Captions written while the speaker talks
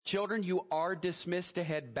Children, you are dismissed to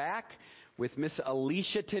head back with Miss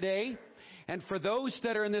Alicia today. And for those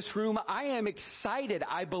that are in this room, I am excited.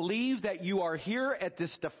 I believe that you are here at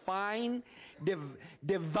this divine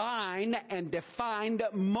and defined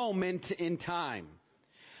moment in time.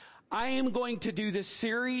 I am going to do this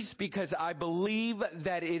series because I believe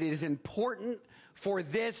that it is important for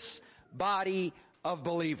this body of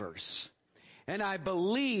believers. And I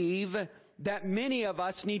believe that many of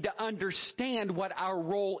us need to understand what our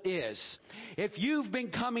role is. If you've been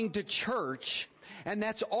coming to church and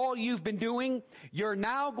that's all you've been doing, you're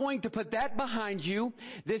now going to put that behind you.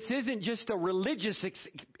 This isn't just a religious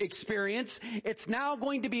experience. It's now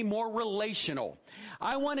going to be more relational.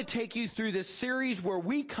 I want to take you through this series where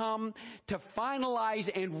we come to finalize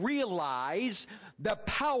and realize the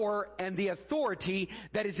power and the authority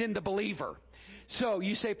that is in the believer. So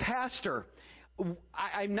you say, Pastor,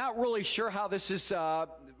 I'm not really sure how this is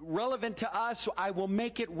relevant to us, so I will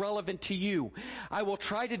make it relevant to you. I will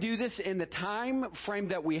try to do this in the time frame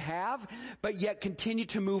that we have, but yet continue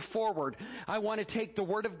to move forward. I want to take the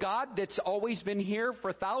Word of God that's always been here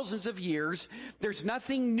for thousands of years. There's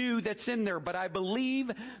nothing new that's in there, but I believe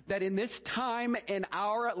that in this time in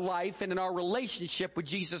our life and in our relationship with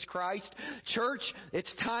Jesus Christ, church,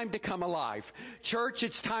 it's time to come alive. Church,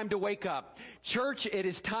 it's time to wake up. Church, it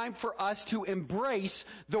is time for us to embrace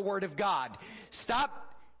the Word of God. Stop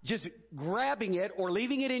just grabbing it or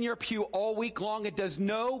leaving it in your pew all week long. It does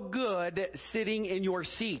no good sitting in your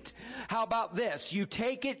seat. How about this? You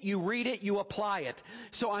take it, you read it, you apply it.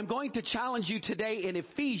 So I'm going to challenge you today in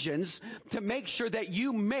Ephesians to make sure that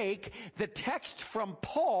you make the text from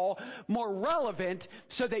Paul more relevant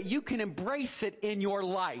so that you can embrace it in your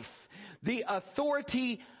life. The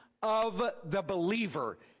authority of the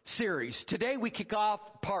believer series. Today we kick off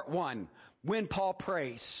part 1, when Paul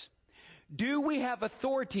prays. Do we have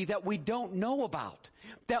authority that we don't know about,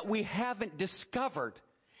 that we haven't discovered,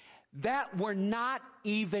 that we're not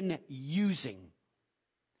even using?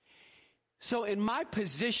 So in my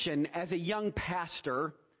position as a young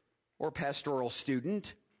pastor or pastoral student,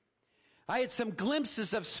 I had some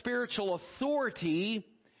glimpses of spiritual authority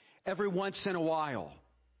every once in a while.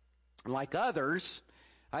 Like others,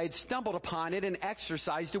 I had stumbled upon it and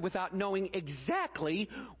exercised it without knowing exactly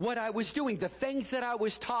what I was doing, the things that I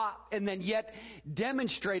was taught, and then yet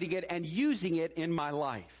demonstrating it and using it in my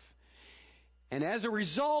life. And as a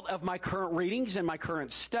result of my current readings and my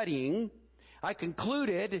current studying, I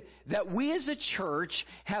concluded that we as a church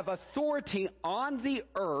have authority on the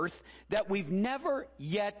earth that we've never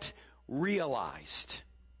yet realized.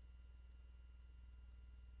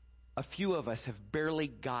 A few of us have barely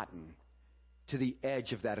gotten to the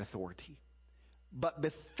edge of that authority. But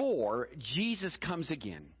before Jesus comes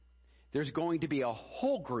again, there's going to be a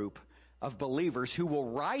whole group of believers who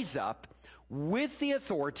will rise up with the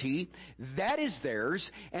authority that is theirs,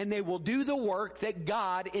 and they will do the work that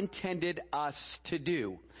God intended us to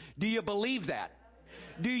do. Do you believe that?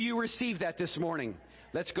 Do you receive that this morning?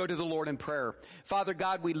 Let's go to the Lord in prayer. Father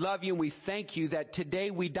God, we love you and we thank you that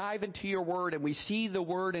today we dive into your word and we see the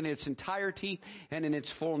word in its entirety and in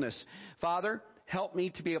its fullness. Father, help me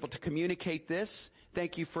to be able to communicate this.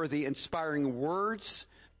 Thank you for the inspiring words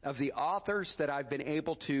of the authors that I've been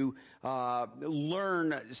able to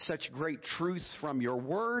learn such great truths from your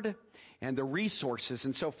word and the resources.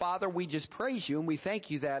 And so, Father, we just praise you and we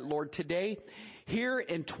thank you that, Lord, today, here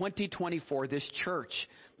in 2024, this church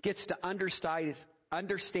gets to understand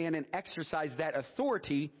and exercise that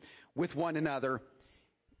authority with one another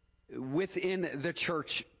within the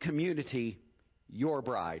church community, your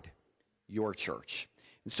bride, your church.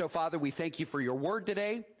 And so, Father, we thank you for your word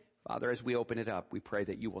today. Father, as we open it up, we pray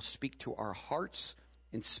that you will speak to our hearts,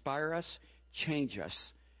 inspire us, change us,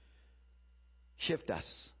 shift us,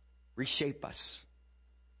 reshape us.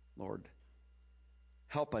 Lord,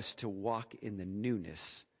 help us to walk in the newness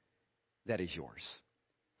that is yours.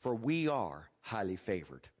 For we are highly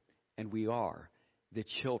favored, and we are the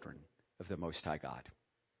children of the Most High God.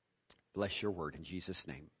 Bless your word in Jesus'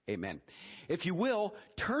 name. Amen. If you will,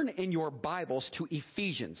 turn in your Bibles to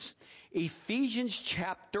Ephesians. Ephesians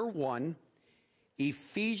chapter 1.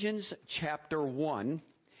 Ephesians chapter 1.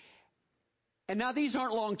 And now these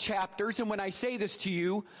aren't long chapters, and when I say this to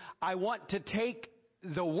you, I want to take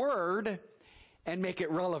the word and make it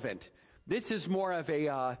relevant. This is more of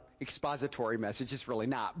a expository message. It's really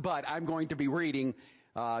not. But I'm going to be reading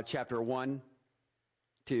chapter 1,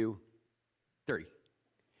 2, 3.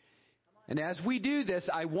 And as we do this,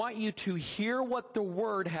 I want you to hear what the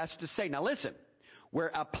Word has to say. Now listen,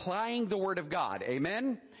 we're applying the Word of God.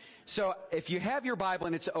 Amen? So if you have your Bible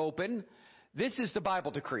and it's open, This is the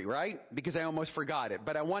Bible decree, right? Because I almost forgot it.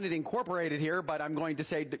 But I wanted to incorporate it here, but I'm going to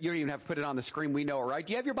say that you don't even have to put it on the screen. We know it, right?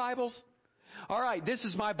 Do you have your Bibles? All right, this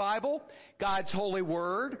is my Bible, God's holy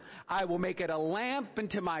word. I will make it a lamp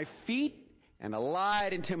unto my feet and a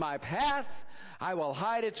light unto my path. I will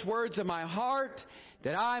hide its words in my heart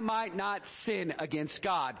that I might not sin against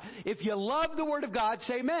God. If you love the word of God,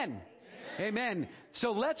 say amen. Amen.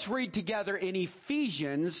 So let's read together in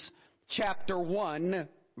Ephesians chapter 1,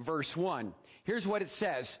 verse 1. Here's what it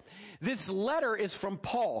says. This letter is from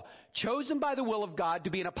Paul, chosen by the will of God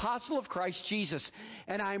to be an apostle of Christ Jesus.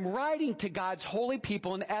 And I'm writing to God's holy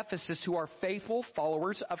people in Ephesus who are faithful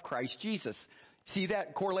followers of Christ Jesus. See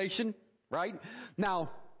that correlation, right?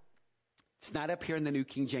 Now, it's not up here in the New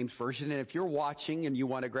King James Version. And if you're watching and you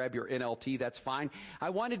want to grab your NLT, that's fine.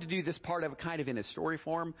 I wanted to do this part of kind of in a story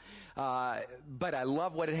form. But I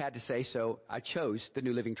love what it had to say, so I chose the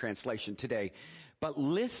New Living Translation today. But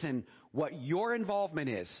listen what your involvement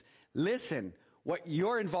is. Listen what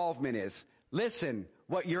your involvement is. Listen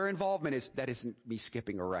what your involvement is. That isn't me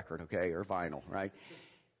skipping a record, okay, or vinyl, right?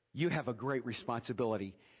 You have a great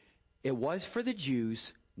responsibility. It was for the Jews.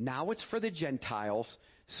 Now it's for the Gentiles.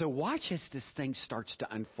 So watch as this thing starts to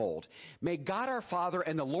unfold. May God our Father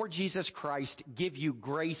and the Lord Jesus Christ give you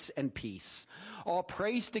grace and peace. All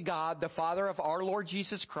praise to God, the Father of our Lord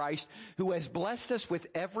Jesus Christ, who has blessed us with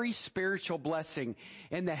every spiritual blessing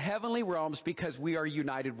in the heavenly realms because we are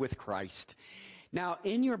united with Christ. Now,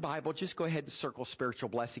 in your Bible, just go ahead and circle spiritual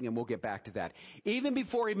blessing, and we'll get back to that. Even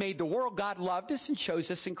before He made the world, God loved us and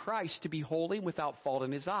chose us in Christ to be holy and without fault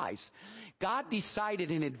in His eyes. God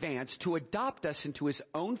decided in advance to adopt us into His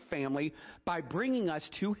own family by bringing us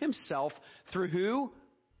to Himself through who?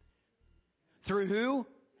 Through who?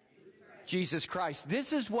 Jesus Christ.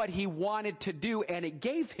 This is what He wanted to do, and it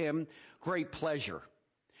gave Him great pleasure.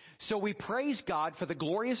 So we praise God for the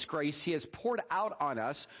glorious grace He has poured out on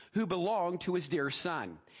us who belong to His dear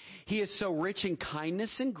Son. He is so rich in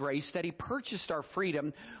kindness and grace that He purchased our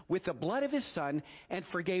freedom with the blood of His Son and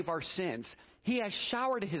forgave our sins. He has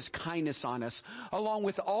showered His kindness on us, along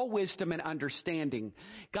with all wisdom and understanding.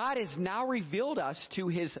 God has now revealed us to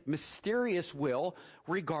His mysterious will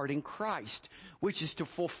regarding Christ, which is to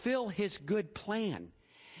fulfill His good plan.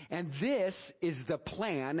 And this is the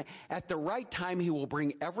plan. At the right time, He will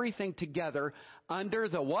bring everything together under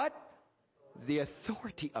the what? The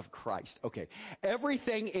authority of Christ. Okay.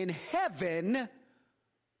 Everything in heaven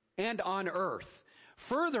and on earth.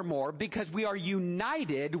 Furthermore, because we are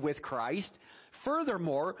united with Christ,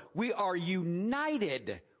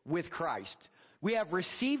 we have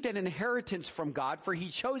received an inheritance from God, for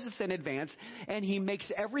He chose us in advance, and He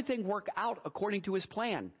makes everything work out according to His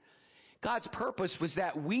plan. God's purpose was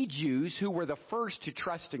that we Jews, who were the first to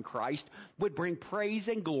trust in Christ, would bring praise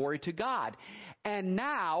and glory to God. And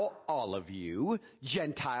now, all of you,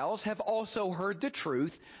 Gentiles, have also heard the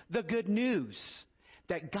truth, the good news,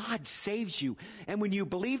 that God saves you. And when you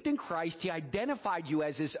believed in Christ, He identified you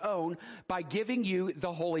as His own by giving you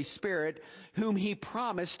the Holy Spirit, whom He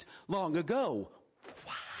promised long ago.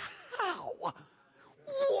 Wow!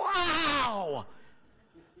 Wow!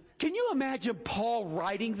 Can you imagine Paul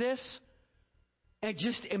writing this? And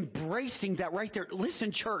just embracing that right there.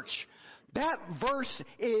 Listen, church, that verse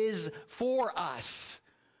is for us.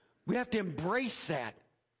 We have to embrace that.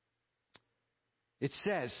 It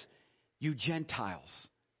says, you Gentiles,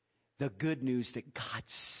 the good news that God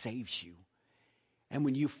saves you. And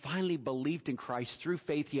when you finally believed in Christ through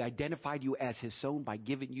faith, He identified you as His own by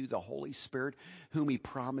giving you the Holy Spirit, whom He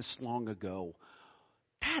promised long ago.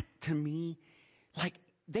 That, to me, like,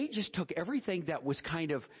 they just took everything that was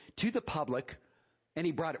kind of to the public, and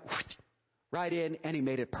He brought it right in, and He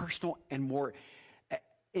made it personal and more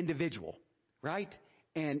individual, right?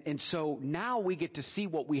 And so now we get to see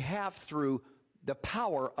what we have through the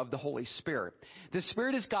power of the Holy Spirit. The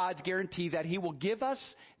Spirit is God's guarantee that He will give us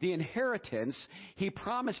the inheritance He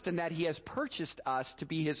promised, and that He has purchased us to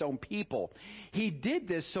be His own people. He did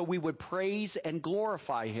this so we would praise and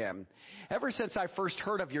glorify Him. Ever since I first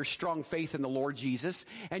heard of your strong faith in the Lord Jesus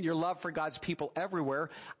and your love for God's people everywhere,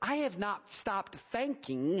 I have not stopped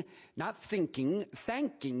thanking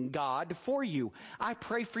God for you. I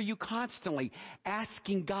pray for you constantly,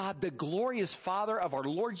 asking God, the glorious Father of our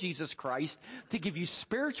Lord Jesus Christ, to give you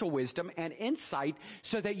spiritual wisdom and insight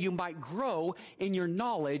so that you might grow in your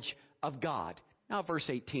knowledge of God. Now, verse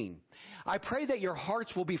 18. I pray that your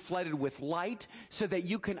hearts will be flooded with light so that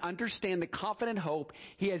you can understand the confident hope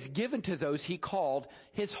He has given to those He called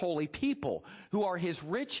His holy people, who are His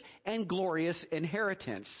rich and glorious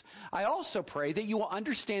inheritance. I also pray that you will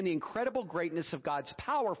understand the incredible greatness of God's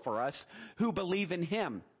power for us who believe in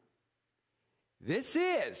Him. This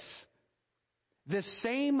is The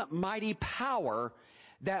same mighty power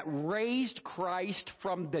that raised Christ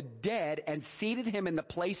from the dead and seated him in the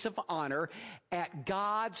place of honor at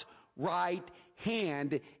God's right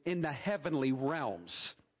hand in the heavenly realms.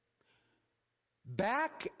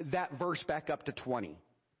 Back that verse back up to 20.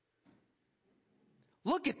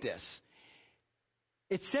 Look at this.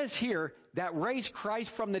 It says here that raised Christ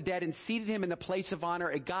from the dead and seated him in the place of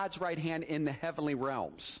honor at God's right hand in the heavenly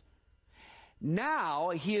realms.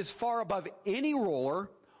 Now he is far above any ruler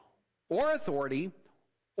or authority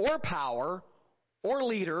or power or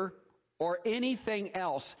leader or anything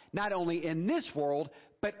else, not only in this world,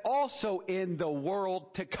 but also in the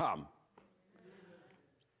world to come.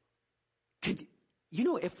 You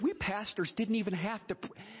know, if we pastors didn't even have to,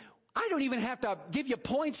 I don't even have to give you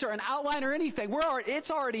points or an outline or anything. It's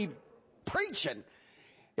already preaching.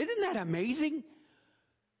 Isn't that amazing?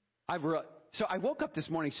 So I woke up this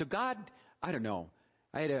morning. So God, I don't know.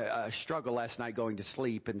 I had a struggle last night going to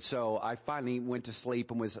sleep. And so I finally went to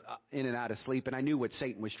sleep and was in and out of sleep. And I knew what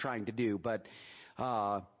Satan was trying to do. But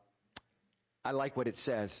I like what it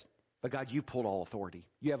says. But God, you pulled all authority.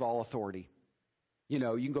 You have all authority. You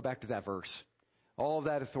know, you can go back to that verse. All of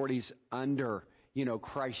that authority is under,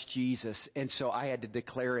 Christ Jesus. And so I had to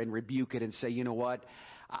declare and rebuke it and say, you know what?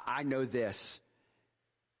 I know this,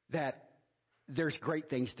 that there's great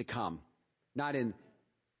things to come. Not in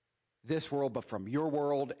this world, but from your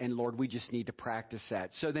world. And Lord, we just need to practice that.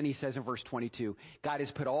 So then he says in verse 22, God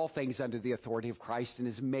has put all things under the authority of Christ and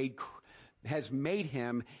has made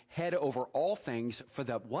him head over all things for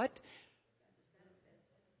the what?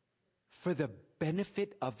 For the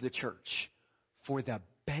benefit of the church. For the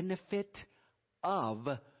benefit of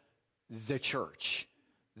the church.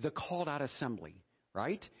 The called out assembly,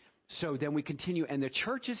 right? So then we continue, and the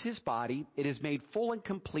church is his body. It is made full and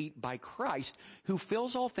complete by Christ, who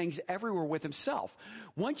fills all things everywhere with himself.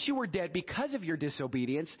 Once you were dead because of your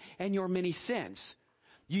disobedience and your many sins.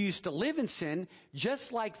 You used to live in sin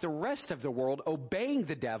just like the rest of the world, obeying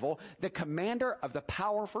the devil, the commander of the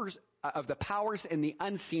powers in the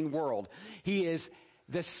unseen world. He is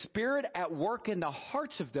the spirit at work in the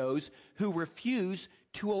hearts of those who refuse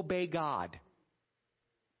to obey God.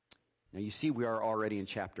 Now you see we are already in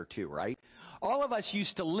chapter 2, right? All of us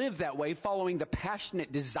used to live that way, following the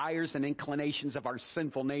passionate desires and inclinations of our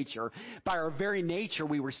sinful nature. By our very nature,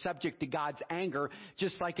 we were subject to God's anger,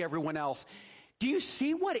 just like everyone else. Do you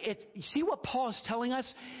see what Paul is telling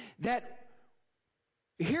us? That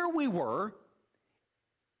here we were,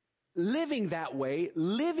 living that way,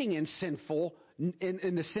 living in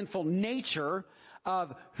the sinful nature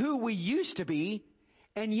of who we used to be,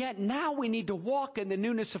 and yet now we need to walk in the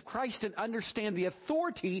newness of Christ and understand the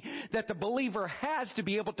authority that the believer has to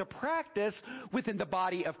be able to practice within the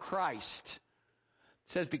body of Christ.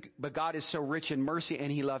 It says, but God is so rich in mercy,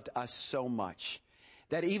 and he loved us so much,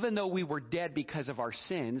 that even though we were dead because of our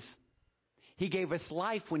sins, he gave us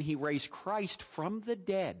life when he raised Christ from the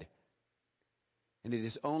dead. And it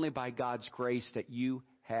is only by God's grace that you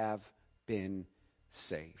have been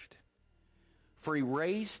saved. For he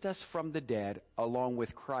raised us from the dead along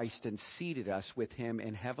with Christ and seated us with him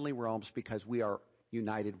in heavenly realms because we are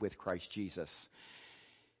united with Christ Jesus.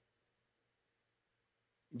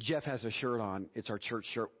 Jeff has a shirt on. It's our church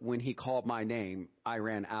shirt. When he called my name, I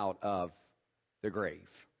ran out of the grave.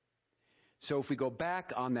 So if we go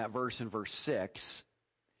back on that verse in verse 6,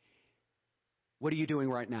 what are you doing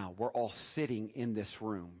right now? We're all sitting in this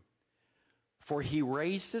room. For he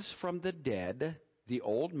raised us from the dead, the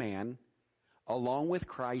old man, along with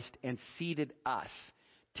Christ, and seated us.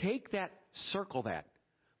 Take that, circle that,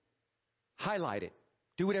 highlight it,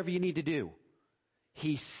 do whatever you need to do.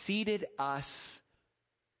 He seated us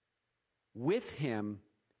with him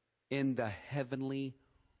in the heavenly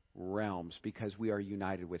realms because we are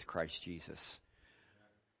united with Christ Jesus.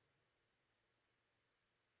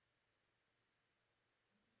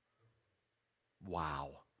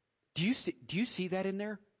 Wow. Do you see that in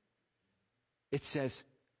there? It says,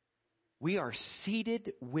 we are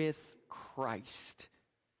seated with Christ.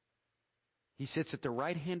 He sits at the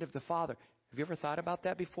right hand of the Father. Have you ever thought about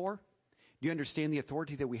that before? Do you understand the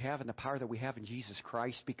authority that we have and the power that we have in Jesus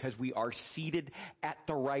Christ because we are seated at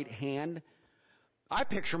the right hand? I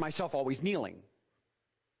picture myself always kneeling.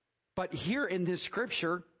 But here in this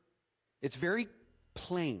scripture, it's very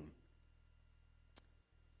plain.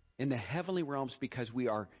 In the heavenly realms because we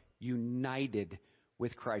are united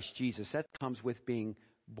with Christ Jesus. That comes with being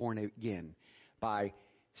born again by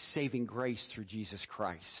saving grace through Jesus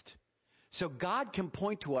Christ. So God can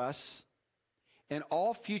point to us in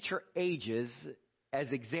all future ages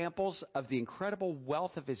as examples of the incredible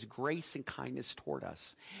wealth of his grace and kindness toward us,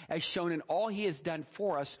 as shown in all he has done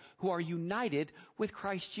for us who are united with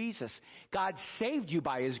Christ Jesus. God saved you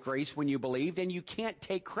by his grace when you believed, and you can't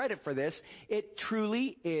take credit for this. It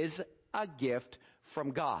truly is a gift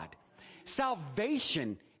from God.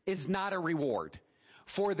 Salvation is not a reward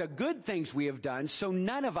for the good things we have done, so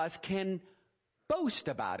none of us can boast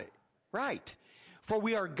about it. Right. For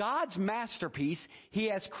we are God's masterpiece. He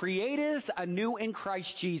has created us anew in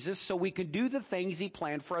Christ Jesus so we can do the things he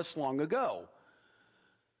planned for us long ago.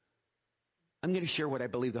 I'm going to share what I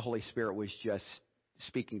believe the Holy Spirit was just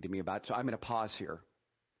speaking to me about, so I'm going to pause here.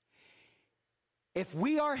 If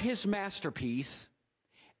we are his masterpiece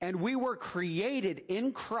and we were created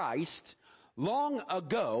in Christ long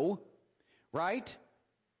ago, right?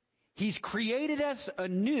 He's created us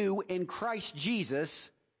anew in Christ Jesus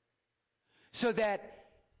so that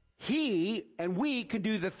he and we can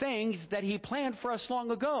do the things that he planned for us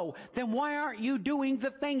long ago. Then why aren't you doing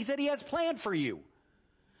the things that he has planned for you?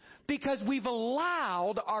 Because we've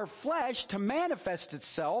allowed our flesh to manifest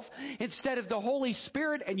itself instead of the Holy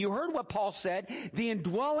Spirit. And you heard what Paul said, the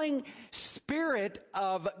indwelling Spirit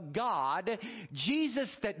of God, Jesus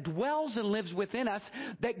that dwells and lives within us,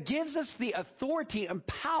 that gives us the authority and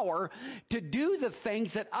power to do the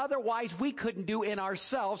things that otherwise we couldn't do in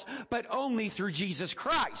ourselves, but only through Jesus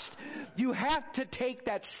Christ. You have to take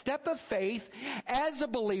that step of faith as a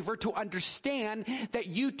believer to understand that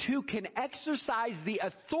you too can exercise the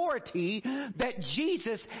authority that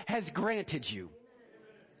Jesus has granted you.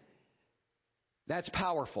 That's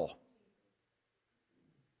powerful.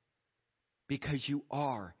 Because you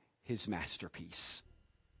are his masterpiece.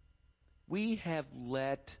 We have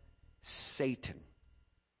let Satan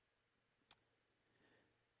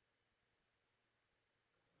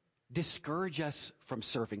discourage us from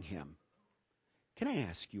serving him. Can I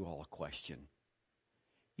ask you all a question?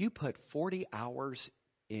 You put 40 hours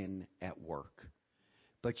in at work,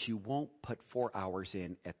 but you won't put 4 hours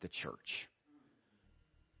in at the church.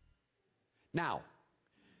 Now,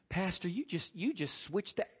 Pastor, you just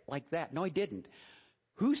switched that like that. No, I didn't.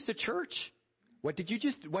 Who's the church? What did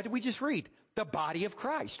we just read? The body of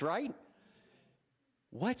Christ, right?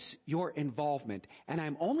 What's your involvement? And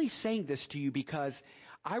I'm only saying this to you because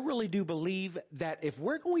I really do believe that if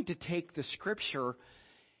we're going to take the scripture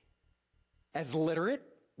as literate,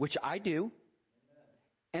 which I do,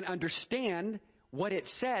 and understand what it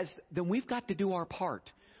says, then we've got to do our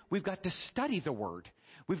part. We've got to study the Word.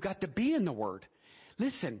 We've got to be in the Word.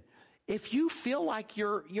 Listen, if you feel like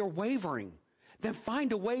you're wavering, then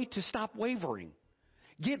find a way to stop wavering.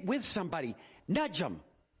 Get with somebody. Nudge them.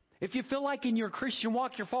 If you feel like in your Christian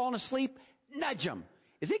walk you're falling asleep, nudge them.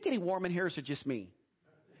 Is it getting warm in here or is it just me?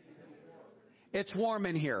 It's warm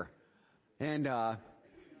in here. And,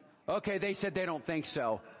 okay, they said they don't think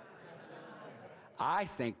so. I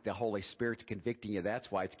think the Holy Spirit's convicting you. That's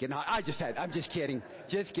why it's getting hot. I'm just kidding.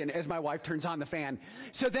 Just kidding. As my wife turns on the fan.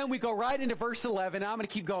 So then we go right into verse 11. I'm going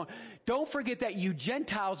to keep going. Don't forget that you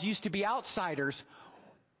Gentiles used to be outsiders.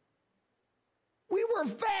 We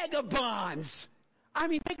were vagabonds. I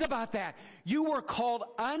mean, think about that. You were called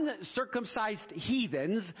uncircumcised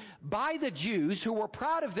heathens by the Jews who were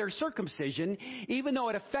proud of their circumcision, even though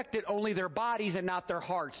it affected only their bodies and not their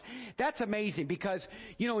hearts. That's amazing because,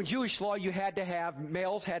 in Jewish law,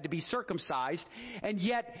 males had to be circumcised. And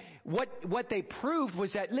yet, what they proved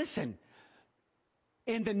was that, listen,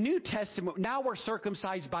 in the New Testament, now we're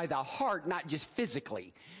circumcised by the heart, not just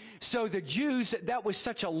physically. So the Jews, that was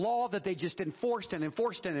such a law that they just enforced and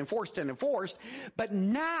enforced and enforced and enforced. But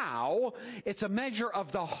now it's a measure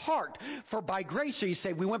of the heart. For by grace are you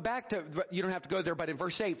saved. We went back to, you don't have to go there, but in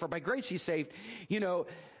verse 8, for by grace are you saved,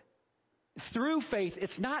 through faith.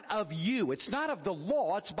 It's not of you. It's not of the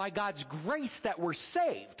law. It's by God's grace that we're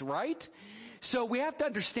saved, right? So we have to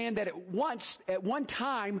understand that at one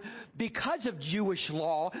time, because of Jewish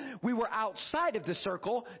law, we were outside of the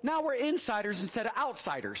circle. Now we're insiders instead of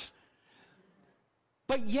outsiders.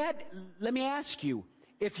 But yet, let me ask you,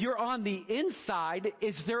 if you're on the inside,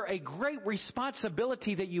 is there a great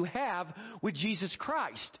responsibility that you have with Jesus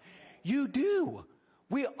Christ? You do.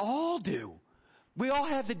 We all do. We all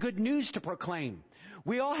have the good news to proclaim.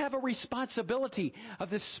 We all have a responsibility of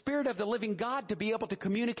the Spirit of the living God to be able to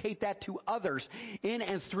communicate that to others in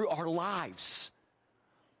and through our lives.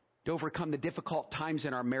 to overcome the difficult times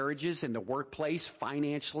in our marriages, in the workplace,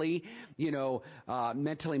 financially,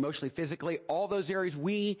 mentally, emotionally, physically, all those areas,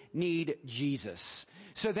 we need Jesus.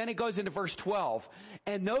 So then it goes into verse 12.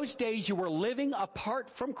 In those days you were living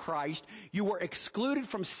apart from Christ. You were excluded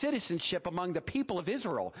from citizenship among the people of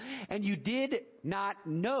Israel. And you did not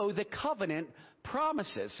know the covenant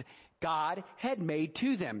promises God had made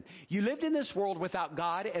to them. You lived in this world without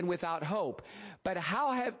God and without hope. But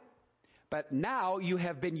now you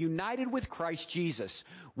have been united with Christ Jesus.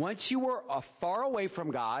 Once you were far away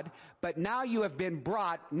from God, but now you have been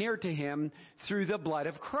brought near to Him through the blood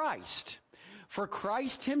of Christ. For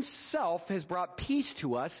Christ Himself has brought peace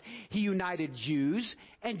to us. He united Jews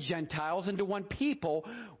and Gentiles into one people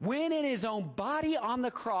when in His own body on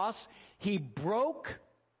the cross He broke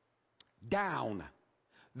down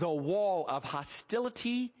the wall of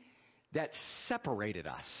hostility that separated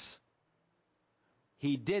us.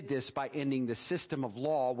 He did this by ending the system of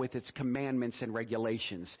law with its commandments and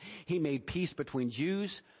regulations. He made peace between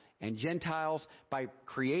Jews and Gentiles by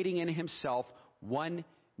creating in Himself one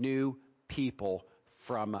new people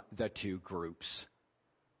from the two groups.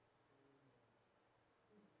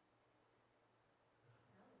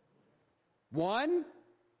 One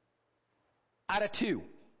out of two.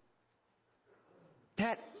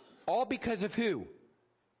 That all because of who?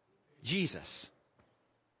 Jesus.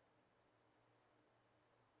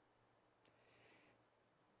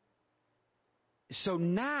 So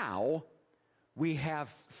now we have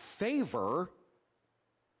favor.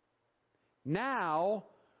 Now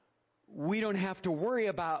we don't have to worry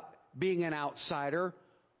about being an outsider.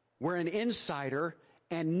 We're an insider.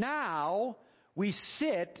 And now we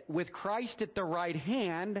sit with Christ at the right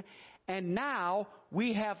hand. And now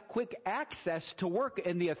we have quick access to work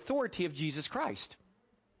in the authority of Jesus Christ.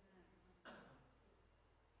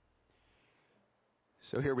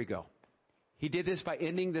 So here we go. He did this by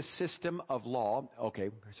ending the system of law.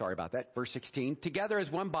 Okay, sorry about that. Verse 16. Together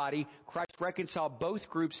as one body, Christ reconciled both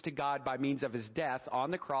groups to God by means of His death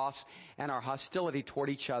on the cross, and our hostility toward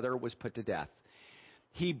each other was put to death.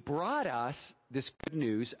 He brought us this good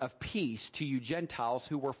news of peace to you Gentiles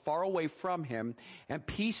who were far away from Him, and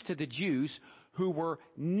peace to the Jews who were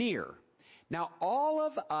near. Now all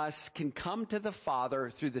of us can come to the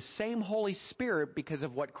Father through the same Holy Spirit because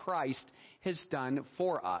of what Christ has done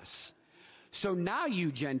for us. So now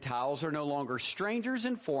you Gentiles are no longer strangers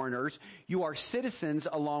and foreigners. You are citizens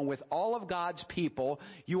along with all of God's people.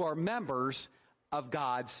 You are members of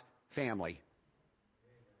God's family.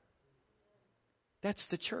 That's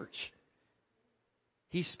the church.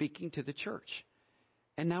 He's speaking to the church.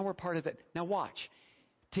 And now we're part of it. Now watch.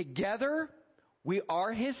 Together we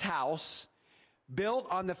are His house, built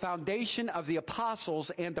on the foundation of the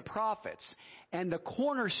apostles and the prophets. And the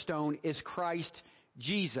cornerstone is Christ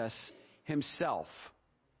Jesus Himself.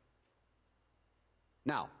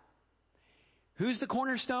 Now, who's the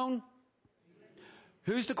cornerstone?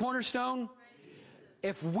 Who's the cornerstone?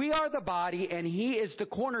 If we are the body and He is the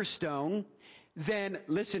cornerstone, then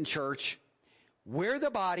listen, church, we're the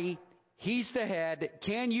body, He's the head.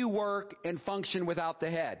 Can you work and function without the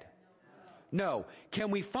head? No.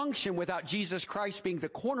 Can we function without Jesus Christ being the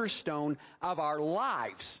cornerstone of our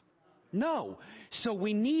lives? No. So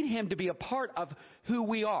we need Him to be a part of who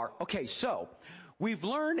we are. Okay, so we've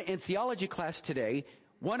learned in theology class today,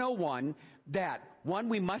 101, that one,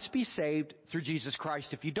 we must be saved through Jesus Christ.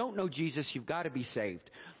 If you don't know Jesus, you've got to be saved.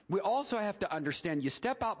 We also have to understand, you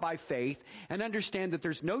step out by faith and understand that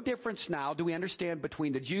there's no difference now, do we understand,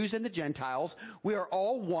 between the Jews and the Gentiles. We are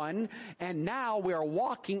all one, and now we are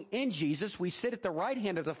walking in Jesus. We sit at the right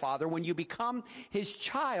hand of the Father when you become His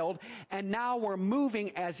child, and now we're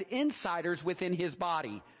moving as insiders within His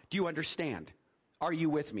body. Do you understand? Are you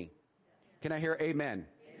with me? Can I hear amen?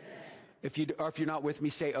 If you're not with me,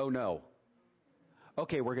 say, oh no.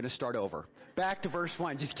 Okay, we're going to start over. Back to verse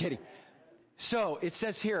 1. Just kidding. So it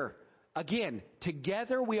says here, again,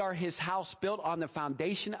 together we are His house built on the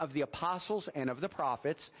foundation of the apostles and of the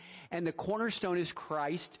prophets, and the cornerstone is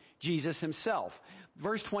Christ Jesus Himself.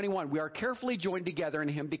 Verse 21, we are carefully joined together in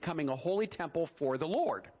Him, becoming a holy temple for the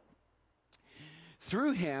Lord.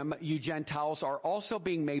 Through Him, you Gentiles are also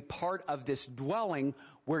being made part of this dwelling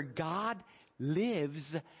where God lives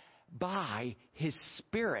by His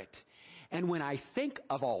Spirit. And when I think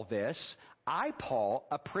of all this, I, Paul,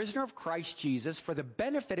 a prisoner of Christ Jesus, for the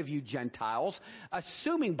benefit of you Gentiles,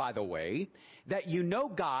 assuming, by the way, that you know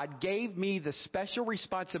God gave me the special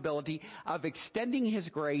responsibility of extending His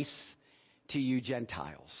grace to you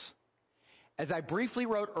Gentiles. As I briefly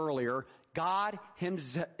wrote earlier, God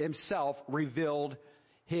Himself revealed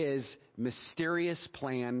His mysterious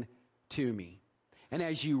plan to me. And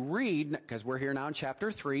as you read, because we're here now in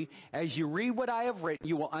chapter 3, as you read what I have written,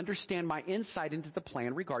 you will understand my insight into the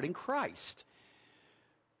plan regarding Christ.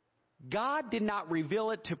 God did not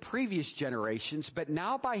reveal it to previous generations, but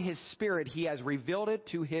now by His Spirit He has revealed it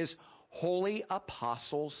to His holy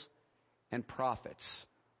apostles and prophets.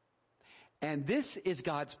 And this is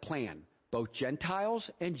God's plan. Both Gentiles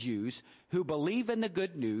and Jews who believe in the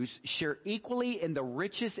good news share equally in the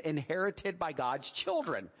riches inherited by God's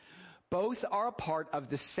children. Both are a part of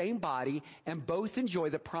the same body, and both enjoy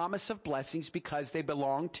the promise of blessings because they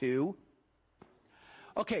belong to...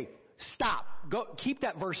 Okay, stop. Go, keep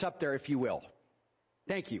that verse up there if you will.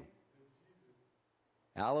 Thank you.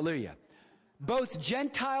 Hallelujah. Both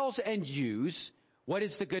Gentiles and Jews, what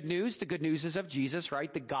is the good news? The good news is of Jesus,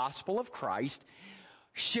 right? The gospel of Christ.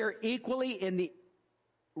 Share equally in the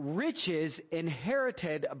riches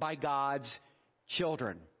inherited by God's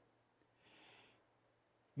children.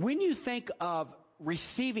 When you think of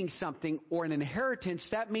receiving something or an inheritance,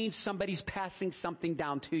 that means somebody's passing something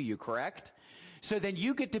down to you, correct? So then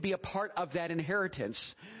you get to be a part of that inheritance.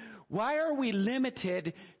 Why are we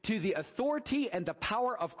limited to the authority and the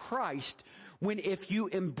power of Christ when if you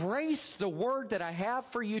embrace the word that I have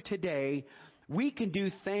for you today, we can do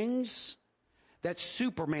things that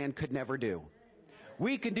Superman could never do.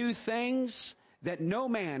 We can do things that no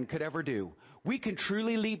man could ever do. We can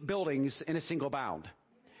truly leap buildings in a single bound.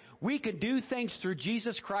 We can do things through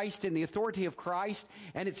Jesus Christ and the authority of Christ.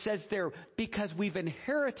 And it says there, because we've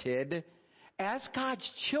inherited as God's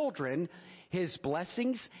children His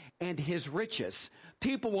blessings and His riches.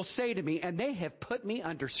 People will say to me, and they have put me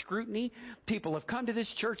under scrutiny. People have come to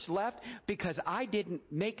this church left because I didn't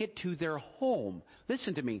make it to their home.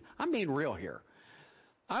 Listen to me. I'm being real here.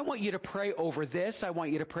 I want you to pray over this. I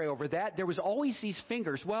want you to pray over that. There was always these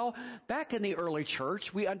fingers. Well, back in the early church,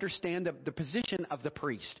 we understand the position of the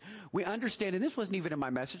priest. We understand, and this wasn't even in my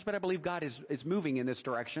message, but I believe God is moving in this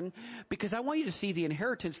direction because I want you to see the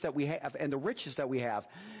inheritance that we have and the riches that we have.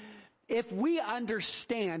 If we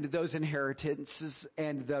understand those inheritances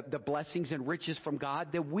and the blessings and riches from God,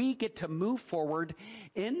 then we get to move forward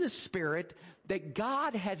in the Spirit that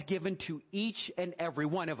God has given to each and every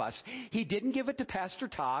one of us. He didn't give it to Pastor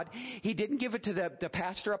Todd. He didn't give it to the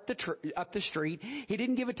pastor up the street. He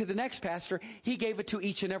didn't give it to the next pastor. He gave it to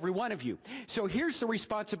each and every one of you. So here's the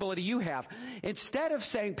responsibility you have. Instead of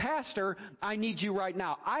saying, Pastor, I need you right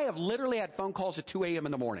now. I have literally had phone calls at 2 a.m.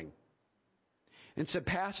 in the morning and said,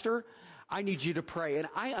 Pastor, I need you to pray. And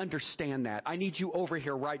I understand that. I need you over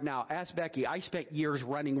here right now. Ask Becky. I spent years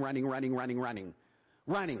running.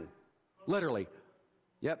 Literally.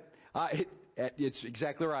 Yep. It's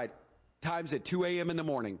exactly right. Times at 2 a.m. in the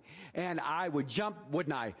morning. And I would jump,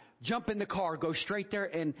 wouldn't I? Jump in the car, go straight there.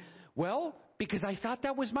 And, well, because I thought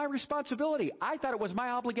that was my responsibility. I thought it was my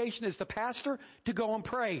obligation as the pastor to go and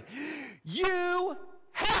pray. You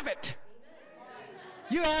have it.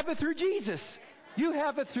 You have it through Jesus. You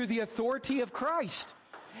have it through the authority of Christ.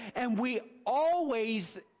 And we always,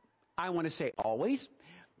 I want to say always,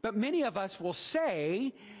 but many of us will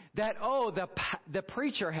say that, oh, the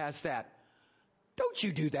preacher has that. Don't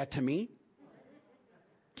you do that to me.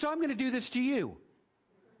 So I'm going to do this to you.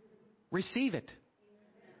 Receive it.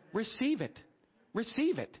 Receive it.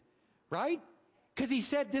 Receive it. Right? Because he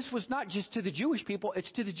said this was not just to the Jewish people,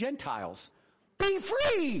 it's to the Gentiles. Be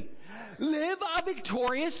free. Live a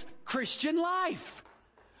victorious Christian life.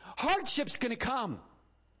 Hardship's going to come.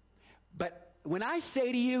 But when I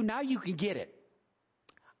say to you, now you can get it.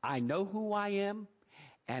 I know who I am,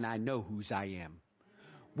 and I know whose I am.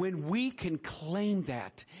 When we can claim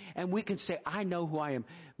that, and we can say, I know who I am.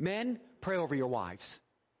 Men, pray over your wives.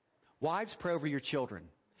 Wives, pray over your children.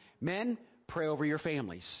 Men, pray over your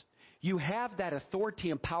families. You have that authority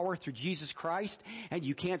and power through Jesus Christ, and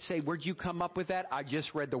you can't say, where'd you come up with that? I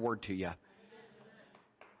just read the word to you.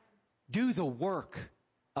 Do the work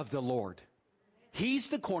of the Lord. He's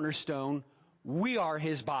the cornerstone. We are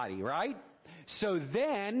His body, right? So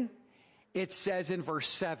then it says in verse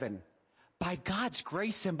 7, by God's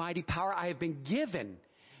grace and mighty power, I have been given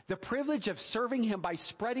the privilege of serving Him by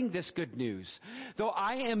spreading this good news. Though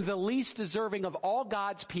I am the least deserving of all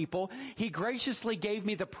God's people, He graciously gave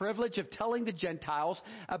me the privilege of telling the Gentiles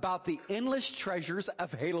about the endless treasures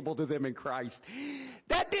available to them in Christ.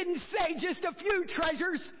 That didn't say just a few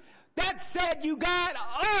treasures. That said you got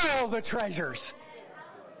all the treasures.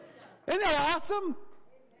 Isn't that awesome?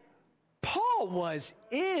 Paul was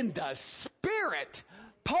in the Spirit.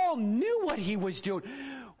 Paul knew what he was doing.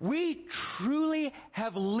 We truly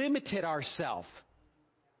have limited ourselves.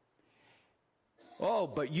 Oh,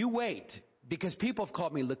 but you wait. Because people have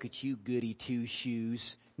called me, look at you, goody two-shoes.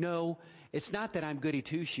 No, it's not that I'm goody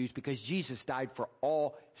two-shoes, because Jesus died for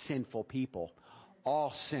all sinful people,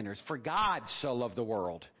 all sinners. For God so loved the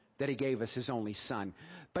world that he gave us his only son.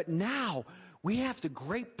 But now we have the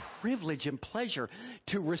great privilege and pleasure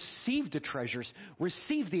to receive the treasures,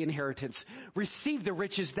 receive the inheritance, receive the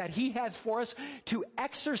riches that he has for us, to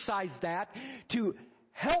exercise that, to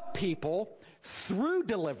help people through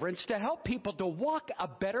deliverance, to help people to walk a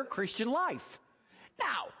better Christian life.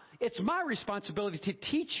 Now, it's my responsibility to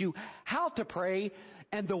teach you how to pray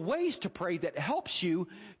and the ways to pray that helps you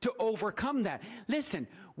to overcome that. Listen,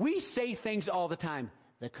 we say things all the time.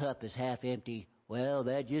 The cup is half empty. Well,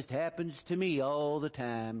 that just happens to me all the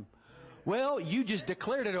time. Well, you just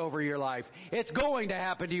declared it over your life. It's going to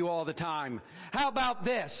happen to you all the time. How about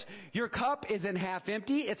this? Your cup isn't half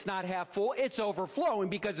empty. It's not half full. It's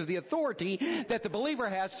overflowing because of the authority that the believer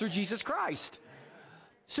has through Jesus Christ.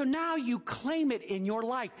 So now you claim it in your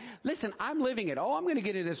life. Listen, I'm living it. Oh, I'm going to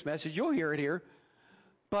get into this message. You'll hear it here.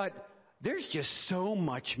 But there's just so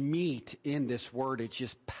much meat in this word. It's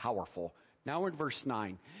just powerful. Now we're in verse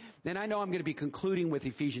 9. Then I know I'm going to be concluding with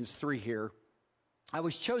Ephesians 3 here. I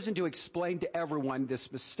was chosen to explain to everyone this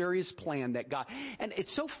mysterious plan that God... And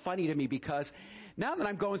it's so funny to me because now that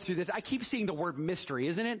I'm going through this, I keep seeing the word mystery,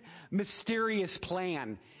 isn't it? Mysterious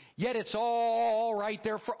plan. Yet it's all right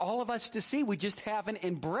there for all of us to see. We just haven't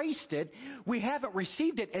embraced it. We haven't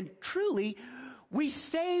received it. And truly, we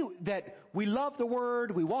say that we love the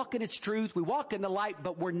Word, we walk in its truth, we walk in the light,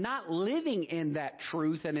 but we're not living in that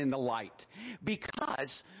truth and in the light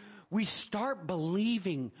because we start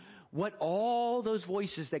believing what all those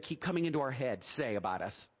voices that keep coming into our head say about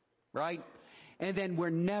us, right? And then we're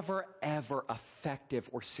never, ever effective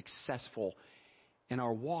or successful in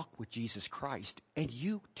our walk with Jesus Christ. And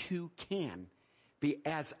you too can be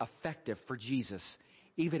as effective for Jesus,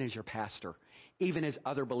 even as your pastor, even as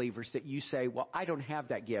other believers that you say, well, I don't have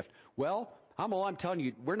that gift. Well, I'm telling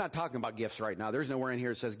you, we're not talking about gifts right now. There's nowhere in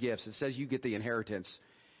here that says gifts. It says you get the inheritance.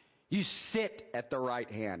 You sit at the right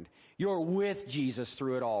hand. You're with Jesus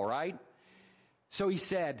through it all, right? So he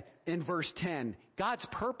said in verse 10, God's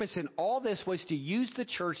purpose in all this was to use the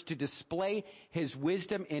church to display his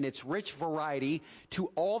wisdom in its rich variety to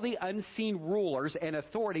all the unseen rulers and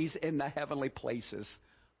authorities in the heavenly places.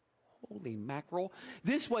 Holy mackerel.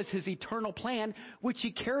 This was his eternal plan, which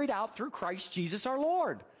he carried out through Christ Jesus our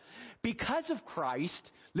Lord. Because of Christ,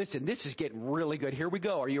 listen, this is getting really good. Here we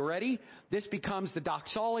go. Are you ready? This becomes the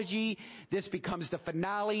doxology. This becomes the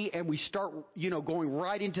finale. And we start, going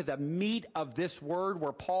right into the meat of this word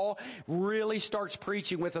where Paul really starts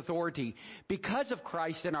preaching with authority. Because of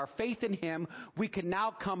Christ and our faith in him, we can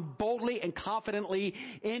now come boldly and confidently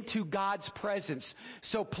into God's presence.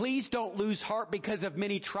 So please don't lose heart because of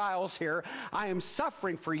many trials here. I am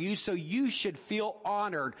suffering for you, so you should feel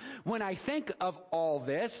honored. When I think of all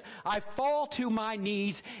this, I fall to my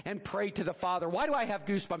knees and pray to the Father. Why do I have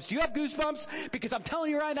goosebumps? Do you have goosebumps? Because I'm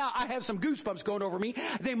telling you right now, I have some goosebumps going over me.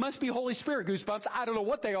 They must be Holy Spirit goosebumps. I don't know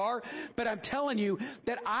what they are, but I'm telling you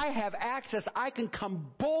that I have access. I can come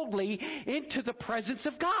boldly into the presence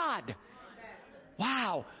of God.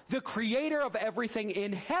 Wow. The creator of everything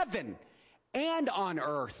in heaven and on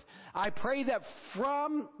earth. I pray that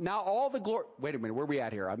from now all the glory... Wait a minute. Where are we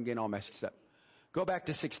at here? I'm getting all messed up. Go back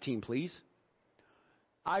to 16, please.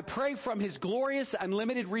 I pray from his glorious,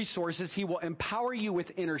 unlimited resources, he will empower you with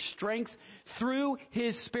inner strength through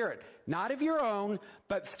his Spirit. Not of your own,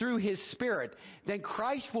 but through his Spirit. Then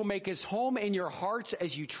Christ will make his home in your hearts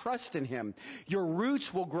as you trust in him. Your roots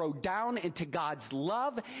will grow down into God's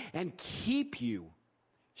love and keep you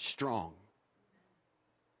strong.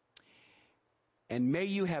 And may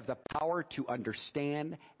you have the power to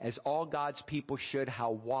understand, as all God's people should,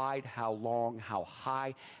 how wide, how long, how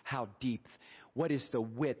high, how deep. What is the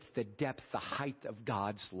width, the depth, the height of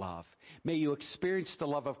God's love? May you experience the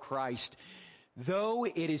love of Christ. Though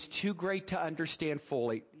it is too great to understand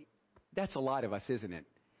fully, that's a lot of us, isn't it?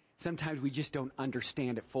 Sometimes we just don't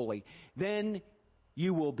understand it fully. Then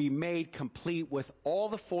you will be made complete with all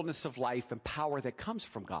the fullness of life and power that comes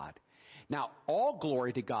from God. Now, all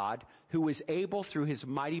glory to God, who is able through his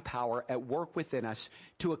mighty power at work within us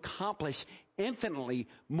to accomplish infinitely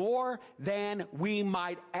more than we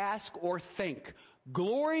might ask or think.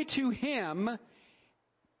 Glory to him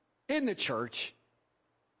in the church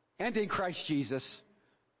and in Christ Jesus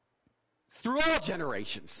through all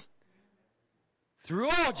generations. Through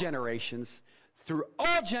all generations. Through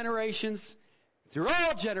all generations. Through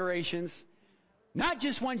all generations. Not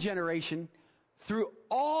just one generation. Through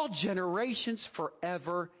all generations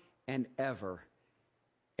forever and ever.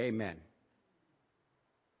 Amen.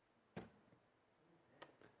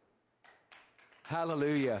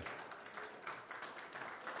 Hallelujah.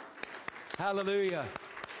 Hallelujah.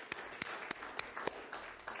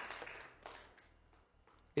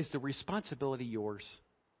 Is the responsibility yours?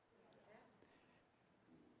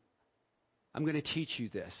 I'm going to teach you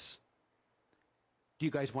this. Do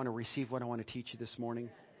you guys want to receive what I want to teach you this morning?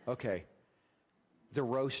 Okay. The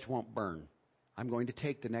roast won't burn. I'm going to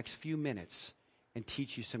take the next few minutes and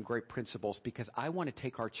teach you some great principles because I want to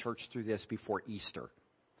take our church through this before Easter.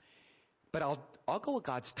 But I'll go with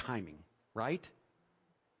God's timing, right?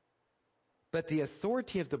 But the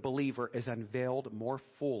authority of the believer is unveiled more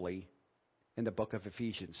fully in the book of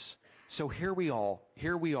Ephesians. So here we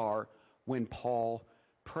are when Paul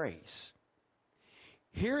prays.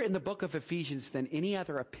 Here in the book of Ephesians than any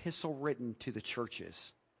other epistle written to the churches,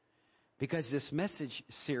 because this message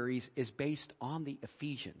series is based on the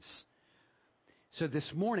Ephesians. So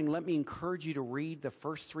this morning, let me encourage you to read the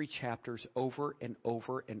first 3 chapters over and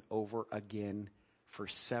over and over again for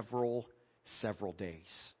several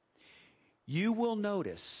days. You will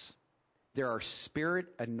notice there are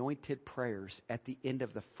Spirit-anointed prayers at the end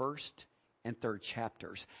of the first and 3rd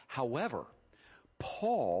chapters. However,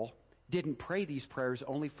 Paul didn't pray these prayers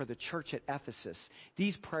only for the church at Ephesus.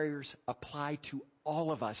 These prayers apply to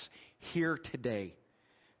all of us here today,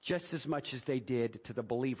 just as much as they did to the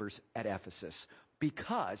believers at Ephesus,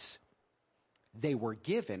 because they were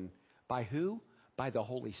given by who? By the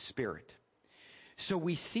Holy Spirit. So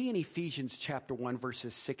we see in Ephesians chapter 1,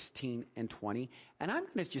 verses 16 and 20, and I'm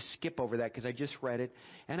going to just skip over that because I just read it,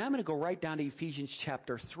 and I'm going to go right down to Ephesians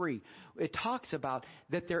chapter 3. It talks about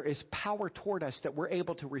that there is power toward us, that we're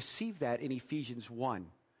able to receive that in Ephesians 1.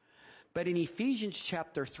 But in Ephesians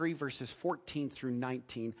chapter 3, verses 14 through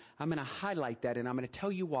 19, I'm going to highlight that, and I'm going to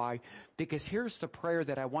tell you why, because here's the prayer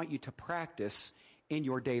that I want you to practice in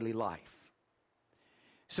your daily life.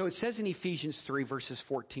 So it says in Ephesians 3, verses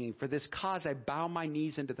 14, "For this cause I bow my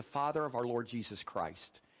knees unto the Father of our Lord Jesus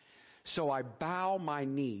Christ." So I bow my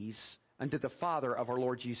knees unto the Father of our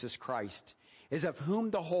Lord Jesus Christ, as of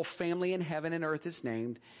whom the whole family in heaven and earth is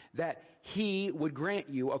named, that he would grant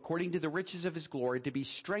you, according to the riches of his glory, to be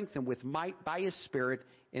strengthened with might by his Spirit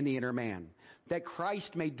in the inner man, that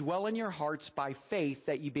Christ may dwell in your hearts by faith,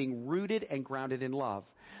 that you being rooted and grounded in love,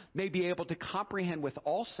 may be able to comprehend with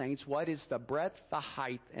all saints what is the breadth, the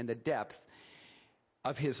height, and the depth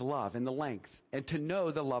of his love, and the length, and to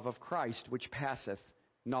know the love of Christ, which passeth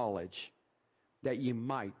knowledge, that ye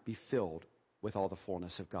might be filled with all the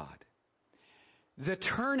fullness of God. The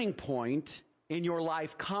turning point in your life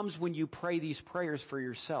comes when you pray these prayers for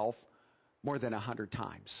yourself more than 100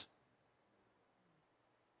 times.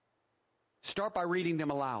 Start by reading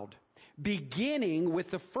them aloud, beginning with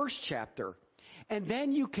the first chapter. And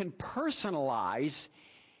then you can personalize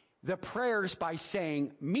the prayers by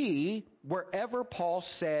saying me wherever Paul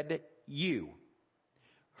said you.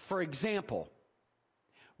 For example,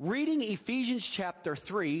 reading Ephesians chapter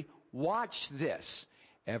 3, watch this.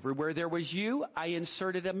 Everywhere there was you, I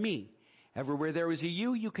inserted a me. Everywhere there was a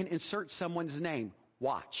you can insert someone's name.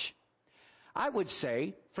 Watch. I would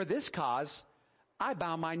say, for this cause, I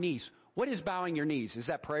bow my knees. What is bowing your knees? Is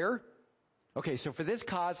that prayer? Okay, so for this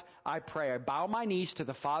cause, I pray. I bow my knees to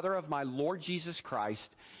the Father of my Lord Jesus Christ,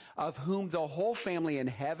 of whom the whole family in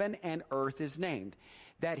heaven and earth is named,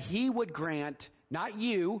 that he would grant, not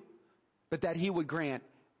you, but that he would grant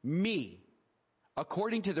me,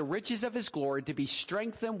 according to the riches of his glory, to be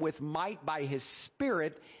strengthened with might by his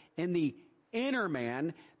Spirit in the inner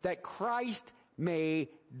man, that Christ may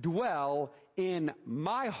dwell in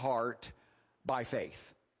my heart by faith.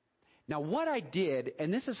 Now, what I did,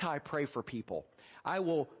 and this is how I pray for people, I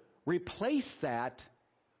will replace that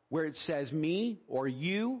where it says me or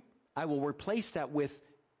you, I will replace that with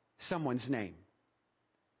someone's name.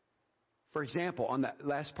 For example, on the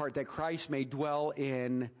last part, that Christ may dwell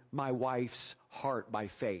in my wife's heart by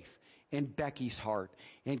faith, in Becky's heart,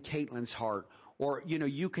 in Caitlin's heart. Or,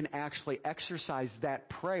 you can actually exercise that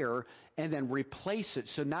prayer and then replace it.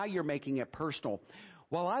 So now you're making it personal.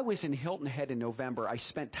 While I was in Hilton Head in November, I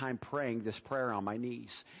spent time praying this prayer on my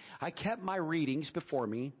knees. I kept my readings before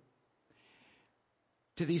me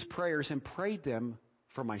to these prayers and prayed them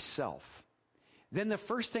for myself. Then the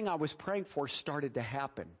first thing I was praying for started to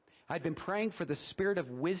happen. I'd been praying for the spirit of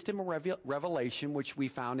wisdom and revelation, which we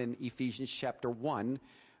found in Ephesians chapter 1,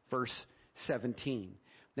 verse 17.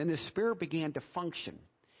 Then the Spirit began to function.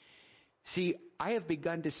 See, I have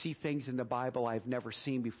begun to see things in the Bible I've never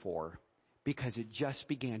seen before, because it just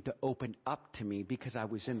began to open up to me because I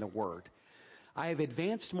was in the Word. I have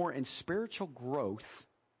advanced more in spiritual growth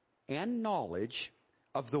and knowledge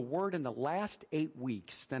of the Word in the last 8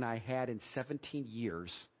 weeks than I had in 17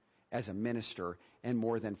 years as a minister and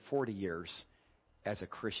more than 40 years as a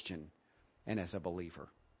Christian and as a believer.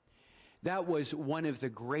 That was one of the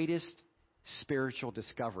greatest spiritual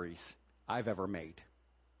discoveries I've ever made.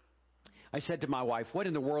 I said to my wife, what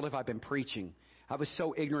in the world have I been preaching? I was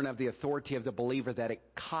so ignorant of the authority of the believer that it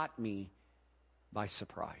caught me by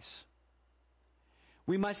surprise.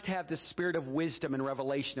 We must have the spirit of wisdom and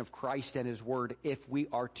revelation of Christ and His Word if we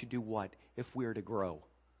are to do what? If we are to grow.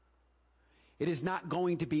 It is not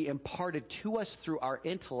going to be imparted to us through our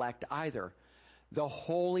intellect either. The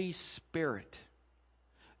Holy Spirit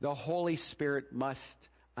must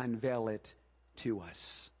unveil it to us.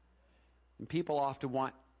 And people often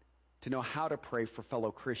want to know how to pray for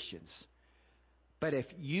fellow Christians. But if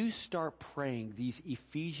you start praying these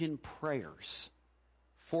Ephesian prayers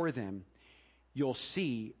for them, you'll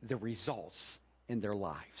see the results in their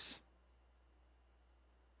lives.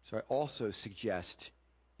 So I also suggest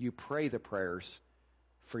you pray the prayers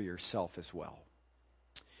for yourself as well.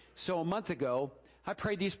 So a month ago, I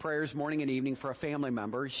prayed these prayers morning and evening for a family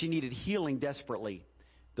member. She needed healing desperately,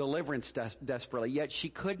 deliverance desperately, yet she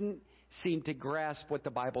couldn't seem to grasp what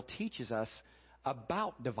the Bible teaches us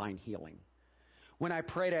about divine healing. When I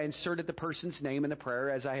prayed, I inserted the person's name in the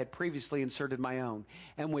prayer as I had previously inserted my own.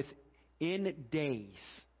 And within days,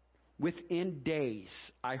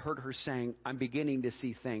 I heard her saying, I'm beginning to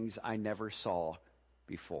see things I never saw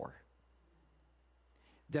before.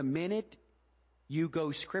 The minute you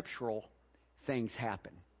go scriptural, things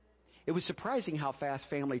happen. It was surprising how fast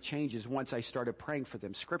family changes once I started praying for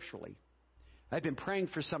them scripturally. I've been praying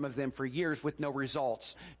for some of them for years with no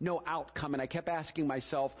results, no outcome. And I kept asking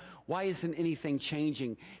myself, why isn't anything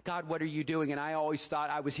changing? God, what are you doing? And I always thought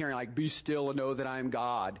I was hearing like, be still and know that I am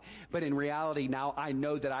God. But in reality, now I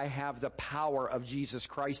know that I have the power of Jesus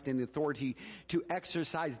Christ and the authority to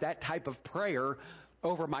exercise that type of prayer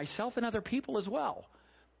over myself and other people as well.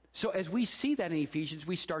 So as we see that in Ephesians,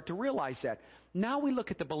 we start to realize that. Now we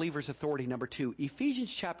look at the believer's authority, number 2.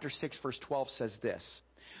 Ephesians chapter 6, verse 12 says this.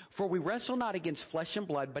 For we wrestle not against flesh and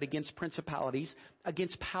blood, but against principalities,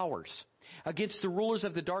 against powers, against the rulers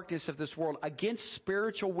of the darkness of this world, against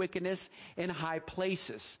spiritual wickedness in high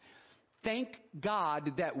places. Thank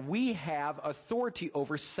God that we have authority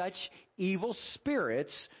over such evil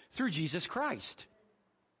spirits through Jesus Christ.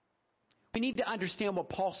 We need to understand what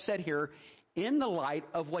Paul said here in the light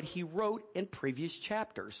of what he wrote in previous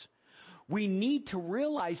chapters. We need to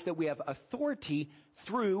realize that we have authority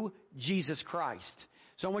through Jesus Christ.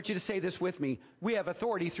 So I want you to say this with me. We have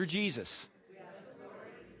authority through Jesus.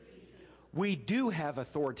 We do have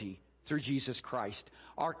authority through Jesus Christ.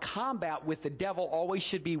 Our combat with the devil always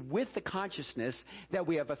should be with the consciousness that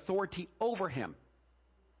we have authority over him.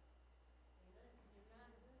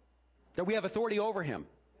 That we have authority over him.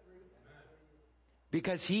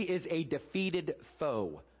 Because he is a defeated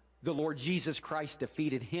foe. The Lord Jesus Christ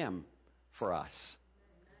defeated him for us.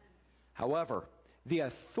 However, the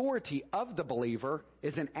authority of the believer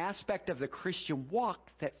is an aspect of the Christian walk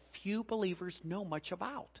that few believers know much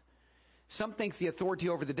about. Some think the authority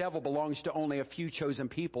over the devil belongs to only a few chosen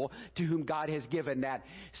people to whom God has given that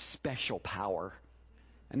special power.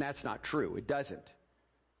 And that's not true. It doesn't.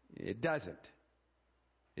 It doesn't.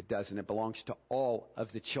 It doesn't. It belongs to all of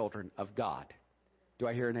the children of God. Do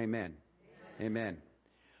I hear an amen? Amen.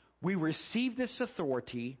 We receive this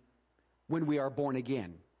authority when we are born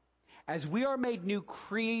again. As we are made new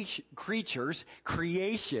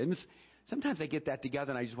creations, sometimes I get that together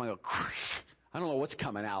and I just want to go, I don't know what's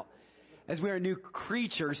coming out. As we are new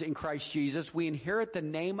creatures in Christ Jesus, we inherit the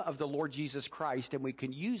name of the Lord Jesus Christ and we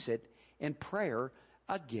can use it in prayer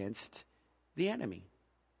against the enemy.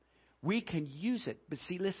 We can use it, but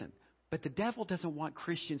see, listen, but the devil doesn't want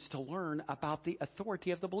Christians to learn about the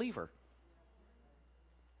authority of the believer.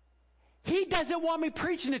 He doesn't want me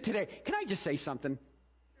preaching it today. Can I just say something?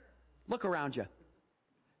 Look around you.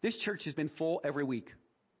 This church has been full every week.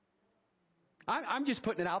 I'm just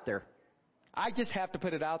putting it out there. I just have to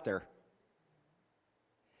put it out there.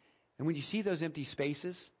 And when you see those empty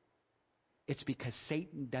spaces, it's because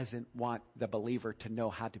Satan doesn't want the believer to know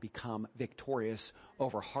how to become victorious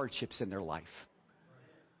over hardships in their life.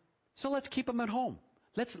 So let's keep them at home.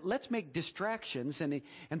 Let's make distractions and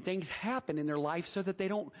things happen in their life so that they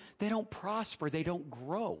don't prosper, they don't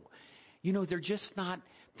grow. You know,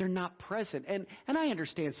 they're not present. And I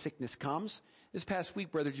understand sickness comes. This past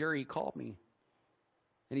week, Brother Jerry called me.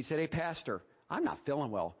 And he said, hey, Pastor, I'm not feeling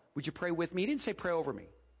well. Would you pray with me? He didn't say pray over me.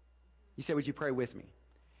 He said, would you pray with me?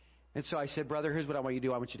 And so I said, brother, here's what I want you to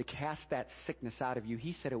do. I want you to cast that sickness out of you.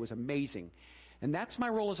 He said it was amazing. And that's my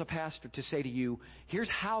role as a pastor to say to you, here's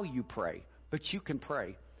how you pray. But you can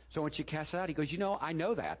pray. So I want you to cast it out. He goes, I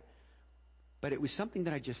know that. But it was something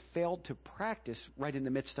that I just failed to practice right in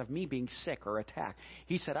the midst of me being sick or attacked.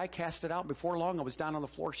 He said, I cast it out. Before long, I was down on the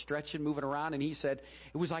floor stretching, moving around. And he said,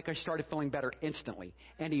 it was like I started feeling better instantly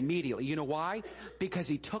and immediately. You know why? Because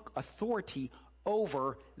he took authority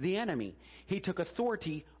over the enemy. He took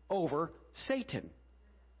authority over Satan.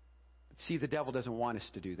 See, the devil doesn't want us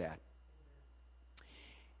to do that.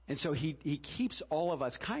 And so he keeps all of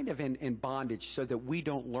us kind of in bondage so that we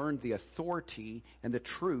don't learn the authority and the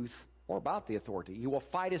truth or about the authority. He will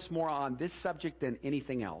fight us more on this subject than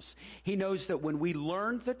anything else. He knows that when we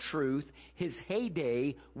learn the truth, his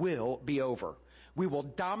heyday will be over. We will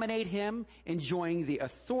dominate him, enjoying the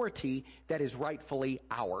authority that is rightfully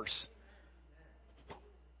ours.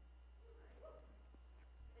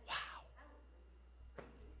 Wow.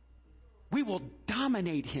 We will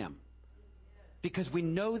dominate him because we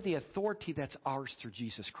know the authority that's ours through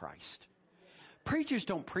Jesus Christ. Preachers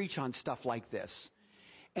don't preach on stuff like this.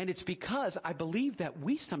 And it's because I believe that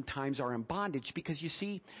we sometimes are in bondage because, you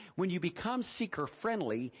see, when you become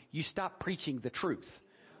seeker-friendly, you stop preaching the truth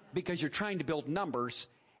because you're trying to build numbers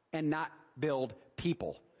and not build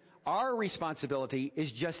people. Our responsibility is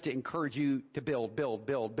just to encourage you to build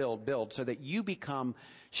so that you become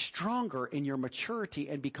stronger in your maturity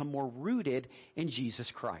and become more rooted in Jesus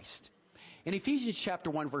Christ. In Ephesians chapter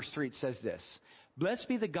 1, verse 3, it says this, Blessed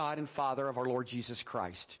be the God and Father of our Lord Jesus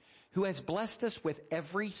Christ, who has blessed us with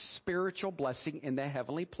every spiritual blessing in the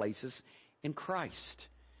heavenly places in Christ.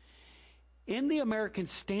 In the American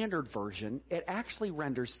Standard Version, it actually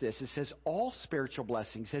renders this. It says all spiritual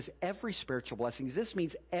blessings. It says every spiritual blessing. This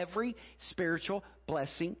means every spiritual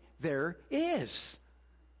blessing there is.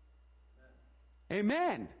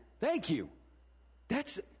 Amen. Thank you.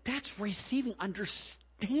 That's receiving,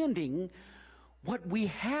 understanding what we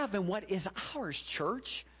have and what is ours, church.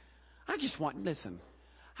 I just want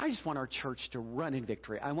our church to run in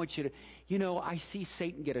victory. I want you to, I see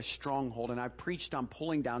Satan get a stronghold, and I've preached on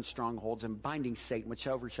pulling down strongholds and binding Satan,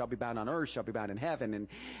 whichever shall be bound on earth shall be bound in heaven.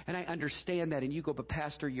 And I understand that, and you go, but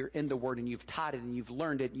Pastor, you're in the Word, and you've taught it, and you've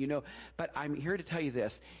learned it, But I'm here to tell you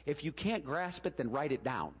this. If you can't grasp it, then write it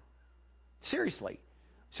down. Seriously.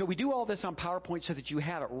 So we do all this on PowerPoint so that you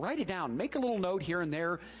have it. Write it down. Make a little note here and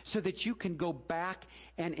there so that you can go back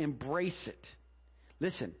and embrace it.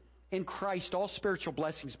 Listen. In Christ, all spiritual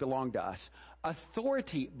blessings belong to us.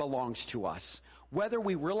 Authority belongs to us, whether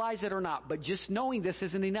we realize it or not. But just knowing this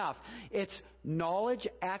isn't enough. It's knowledge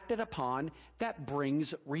acted upon that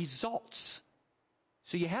brings results.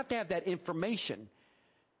 So you have to have that information.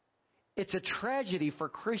 It's a tragedy for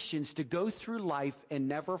Christians to go through life and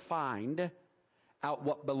never find out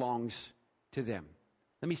what belongs to them.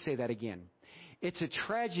 Let me say that again. It's a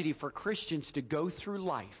tragedy for Christians to go through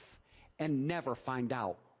life and never find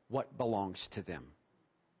out what belongs to them.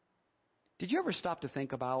 Did you ever stop to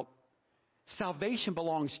think about salvation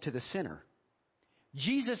belongs to the sinner?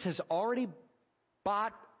 Jesus has already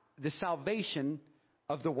bought the salvation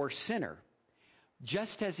of the worst sinner,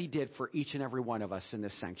 just as he did for each and every one of us in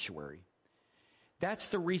this sanctuary. That's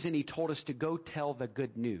the reason he told us to go tell the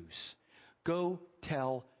good news. Go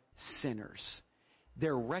tell sinners.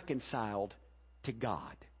 They're reconciled to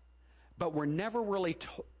God. But we were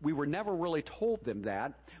never really told them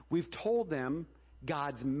that. We've told them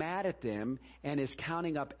God's mad at them and is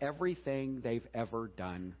counting up everything they've ever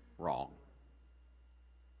done wrong.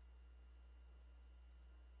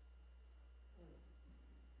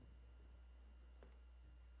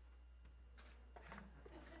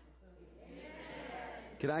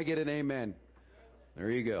 Can I get an amen?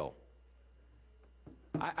 There you go.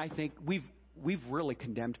 I think we've really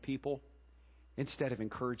condemned people. Instead of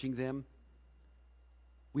encouraging them,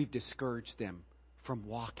 we've discouraged them from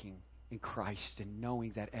walking in Christ and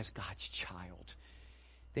knowing that as God's child,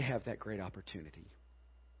 they have that great opportunity.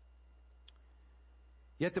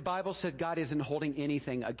 Yet the Bible said God isn't holding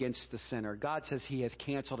anything against the sinner. God says he has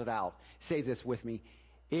canceled it out. Say this with me.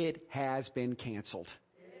 It has been canceled.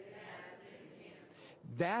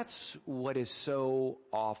 That's what is so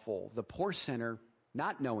awful. The poor sinner,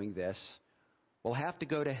 not knowing this, will have to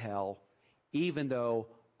go to hell even though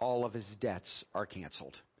all of his debts are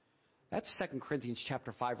canceled. That's 2 Corinthians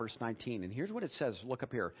chapter 5, verse 19. And here's what it says. Look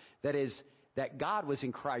up here. That is, that God was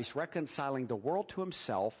in Christ reconciling the world to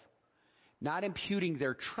himself, not imputing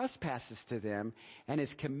their trespasses to them, and has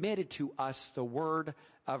committed to us the word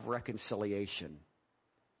of reconciliation.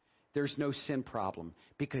 There's no sin problem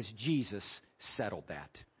because Jesus settled that.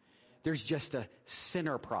 There's just a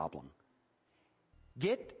sinner problem.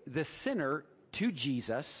 Get the sinner to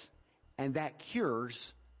Jesus, and that cures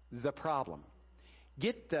the problem.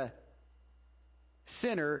 Get the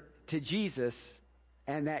sinner to Jesus,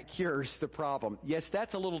 and that cures the problem. Yes,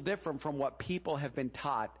 that's a little different from what people have been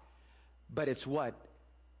taught, but it's what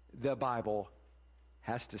the Bible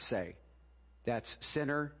has to say. That's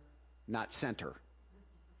sinner, not center.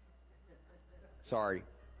 Sorry.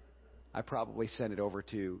 I probably sent it over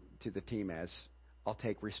to the team as I'll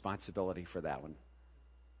take responsibility for that one.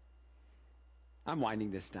 I'm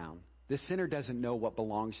winding this down. The sinner doesn't know what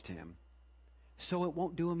belongs to him, so it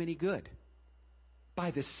won't do him any good.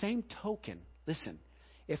 By the same token, listen,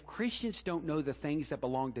 if Christians don't know the things that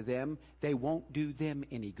belong to them, they won't do them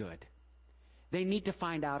any good. They need to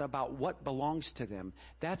find out about what belongs to them.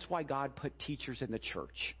 That's why God put teachers in the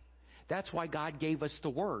church. That's why God gave us the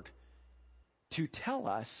Word to tell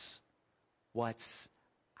us what's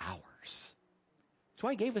ours. That's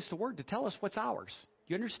why He gave us the Word to tell us what's ours.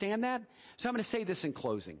 You understand that? So I'm going to say this in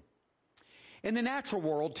closing. In the natural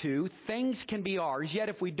world, too, things can be ours, yet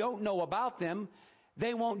if we don't know about them,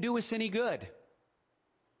 they won't do us any good.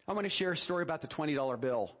 I want to share a story about the $20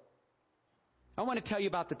 bill. I want to tell you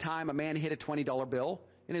about the time a man hid a $20 bill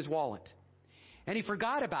in his wallet. And he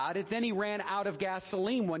forgot about it. Then he ran out of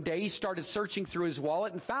gasoline one day. He started searching through his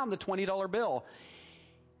wallet and found the $20 bill.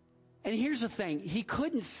 And here's the thing. He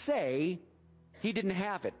couldn't say he didn't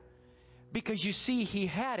have it, because you see, he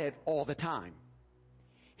had it all the time.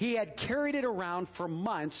 He had carried it around for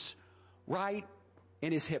months right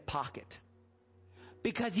in his hip pocket.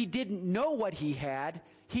 Because he didn't know what he had,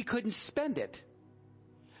 he couldn't spend it.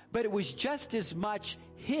 But it was just as much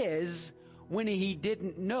his when he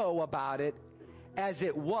didn't know about it as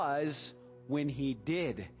it was when he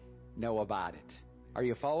did know about it. Are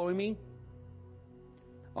you following me?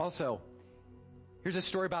 Also, here's a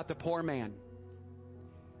story about the poor man.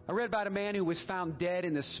 I read about a man who was found dead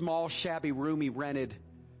in the small, shabby room he rented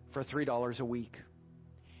for $3 a week.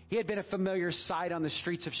 He had been a familiar sight on the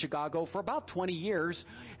streets of Chicago for about 20 years,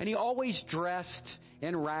 and he always dressed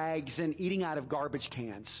in rags and eating out of garbage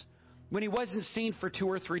cans. When he wasn't seen for 2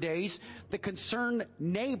 or 3 days, the concerned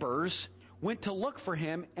neighbors went to look for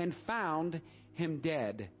him and found him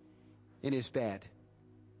dead in his bed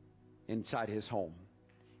inside his home.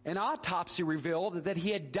 An autopsy revealed that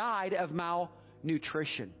he had died of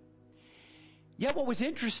malnutrition. Yet what was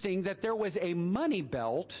interesting, that there was a money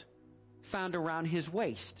belt found around his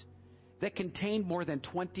waist that contained more than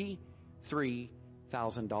 $23,000.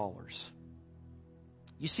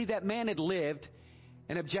 You see, that man had lived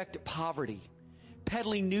in abject poverty,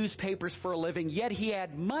 peddling newspapers for a living, yet he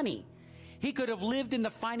had money. He could have lived in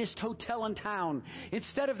the finest hotel in town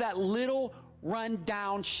instead of that little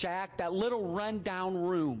run-down shack, that little run-down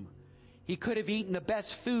room. He could have eaten the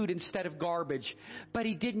best food instead of garbage, but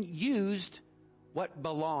he didn't use what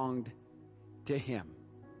belonged to him.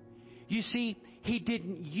 You see, he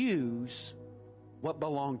didn't use what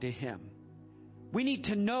belonged to him. We need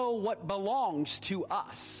to know what belongs to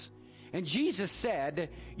us. And Jesus said,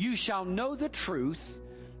 "You shall know the truth,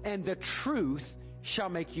 and the truth shall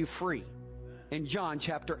make you free." In John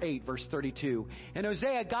chapter 8, verse 32. In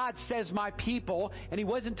Hosea, God says, "My people," and He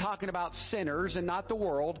wasn't talking about sinners and not the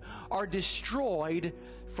world, "are destroyed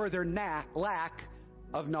for their lack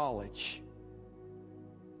of knowledge."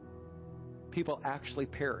 People actually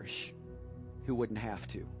perish who wouldn't have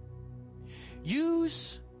to.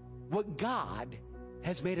 Use what God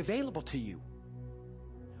has made available to you.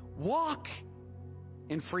 Walk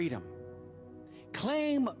in freedom.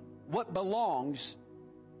 Claim what belongs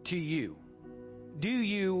to you. Do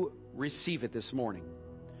you receive it this morning?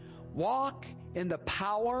 Walk in the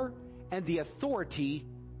power and the authority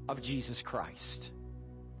of Jesus Christ.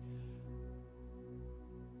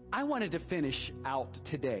 I wanted to finish out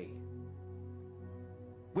today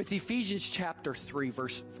with Ephesians chapter 3,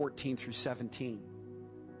 verse 14 through 17.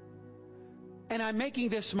 And I'm making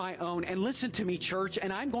this my own. And listen to me, church,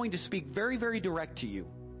 and I'm going to speak very, very direct to you.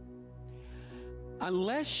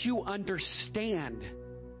 Unless you understand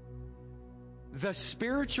the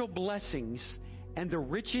spiritual blessings and the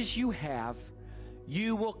riches you have,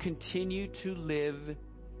 you will continue to live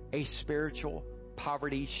a spiritual,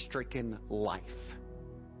 poverty-stricken life.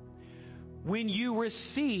 When you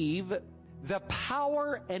receive the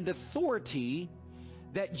power and authority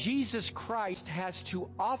that Jesus Christ has to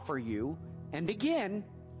offer you, and again,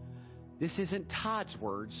 this isn't Todd's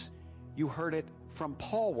words. You heard it from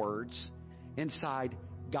Paul's words inside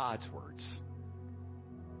God's words.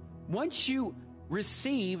 Once you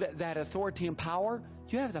receive that authority and power,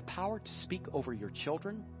 you have the power to speak over your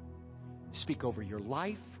children, speak over your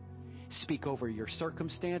life, speak over your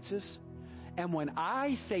circumstances. And when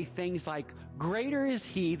I say things like, "Greater is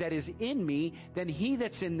He that is in me than he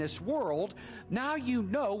that's in this world," now you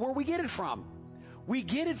know where we get it from. We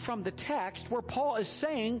get it from the text where Paul is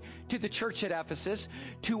saying to the church at Ephesus,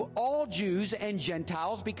 to all Jews and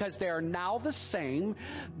Gentiles, because they are now the same,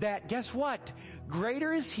 that guess what?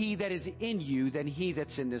 Greater is he that is in you than he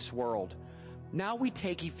that's in this world. Now we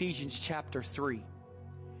take Ephesians chapter 3.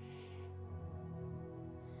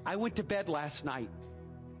 I went to bed last night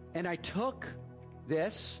and I took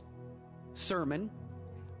this sermon.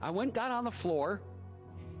 I went, got on the floor,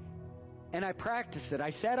 and I practiced it.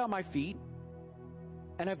 I sat on my feet,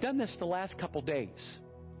 and I've done this the last couple days.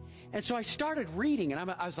 And so I started reading, and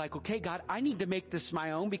I was like, okay, God, I need to make this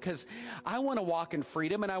my own because I want to walk in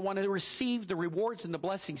freedom, and I want to receive the rewards and the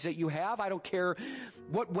blessings that you have. I don't care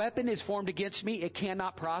what weapon is formed against me. It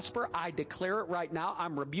cannot prosper. I declare it right now.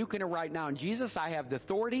 I'm rebuking it right now. In Jesus, I have the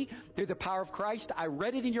authority through the power of Christ. I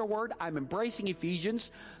read it in your word. I'm embracing Ephesians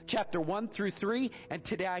chapter 1 through 3, and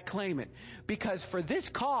today I claim it. Because for this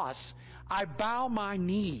cause, I bow my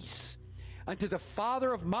knees unto the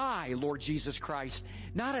Father of my Lord Jesus Christ,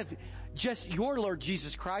 not of just your Lord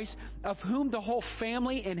Jesus Christ, of whom the whole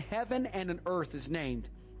family in heaven and in earth is named,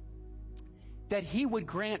 that he would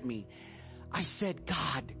grant me. I said,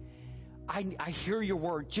 God, I hear your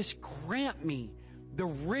word. Just grant me the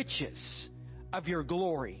riches of your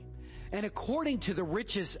glory. And according to the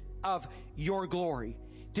riches of your glory,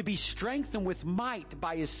 to be strengthened with might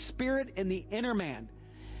by his Spirit in the inner man,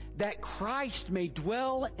 that Christ may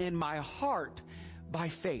dwell in my heart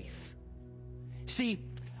by faith. See,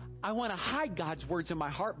 I want to hide God's words in my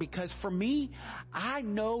heart because for me, I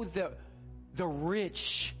know the rich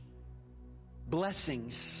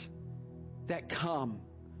blessings that come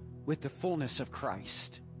with the fullness of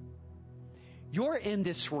Christ. You're in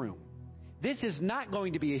this room. This is not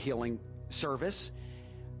going to be a healing service,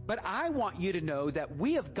 but I want you to know that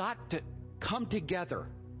we have got to come together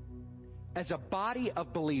as a body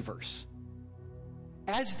of believers,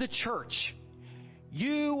 as the church.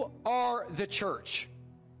 You are the church.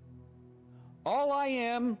 All I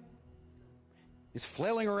am is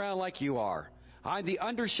flailing around like you are. I'm the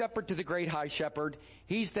under shepherd to the great high shepherd.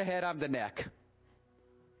 He's the head, I'm the neck.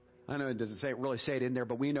 I know it doesn't really say it in there,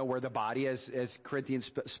 but we know where the body is, as Corinthians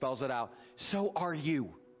spells it out. So are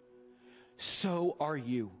you. So are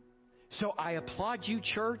you. So I applaud you,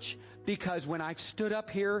 church, because when I've stood up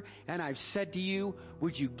here and I've said to you,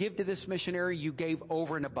 would you give to this missionary? You gave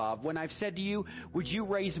over and above. When I've said to you, would you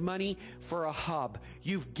raise money for a hub?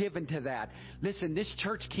 You've given to that. Listen, this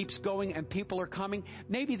church keeps going and people are coming.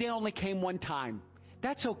 Maybe they only came one time.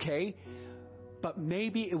 That's okay. But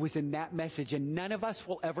maybe it was in that message, and none of us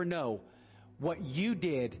will ever know what you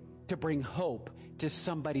did to bring hope to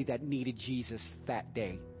somebody that needed Jesus that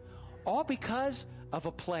day. All because of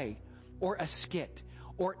a play or a skit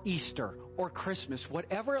or Easter or Christmas,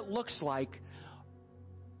 whatever it looks like.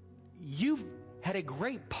 You've had a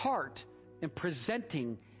great part in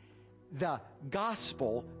presenting the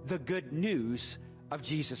gospel, the good news of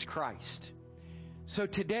Jesus Christ. So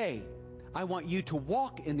today, I want you to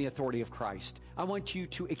walk in the authority of Christ. I want you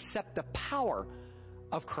to accept the power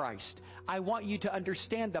of Christ. I want you to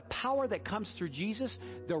understand the power that comes through Jesus.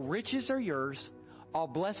 The riches are yours. All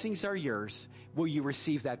blessings are yours. Will you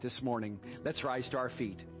receive that this morning? Let's rise to our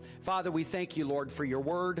feet. Father, we thank you, Lord, for your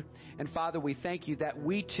word. And Father, we thank you that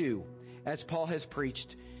we too, as Paul has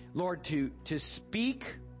preached, Lord, to speak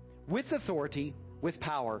with authority, with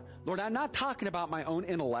power. Lord, I'm not talking about my own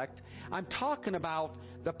intellect. I'm talking about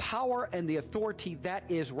the power and the authority that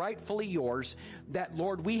is rightfully yours, that,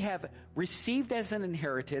 Lord, we have received as an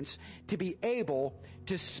inheritance to be able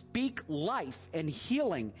to speak life and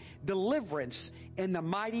healing, deliverance in the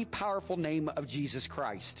mighty, powerful name of Jesus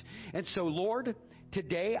Christ. And so, Lord,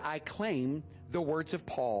 today I claim the words of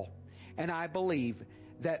Paul, and I believe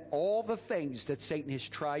that all the things that Satan has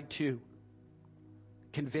tried to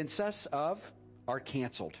convince us of are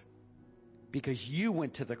canceled because you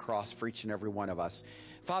went to the cross for each and every one of us.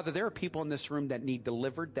 Father, there are people in this room that need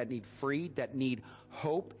delivered, that need freed, that need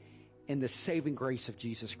hope in the saving grace of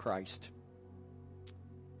Jesus Christ.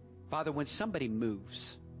 Father, when somebody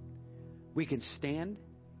moves, we can stand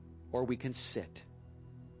or we can sit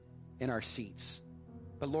in our seats.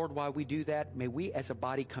 But Lord, while we do that, may we as a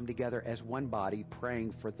body come together as one body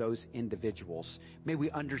praying for those individuals. May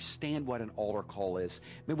we understand what an altar call is.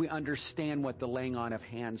 May we understand what the laying on of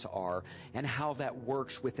hands are and how that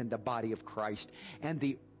works within the body of Christ and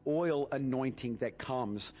the oil anointing that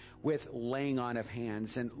comes with laying on of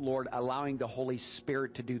hands. And Lord, allowing the Holy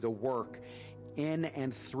Spirit to do the work in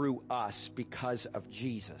and through us because of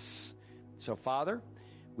Jesus. So Father,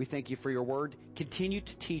 we thank you for your word. Continue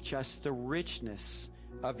to teach us the richness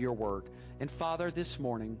of your word. And Father, this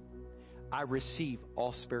morning, I receive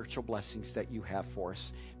all spiritual blessings that you have for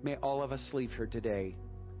us. May all of us leave here today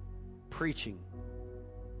preaching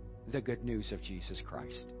the good news of Jesus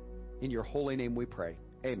Christ. In your holy name we pray.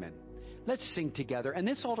 Amen. Let's sing together. And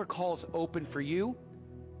this altar call is open for you.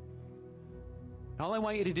 All I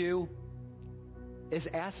want you to do is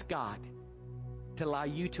ask God to allow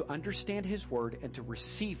you to understand His Word and to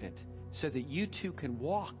receive it so that you too can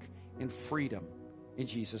walk in freedom in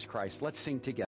Jesus Christ. Let's sing together.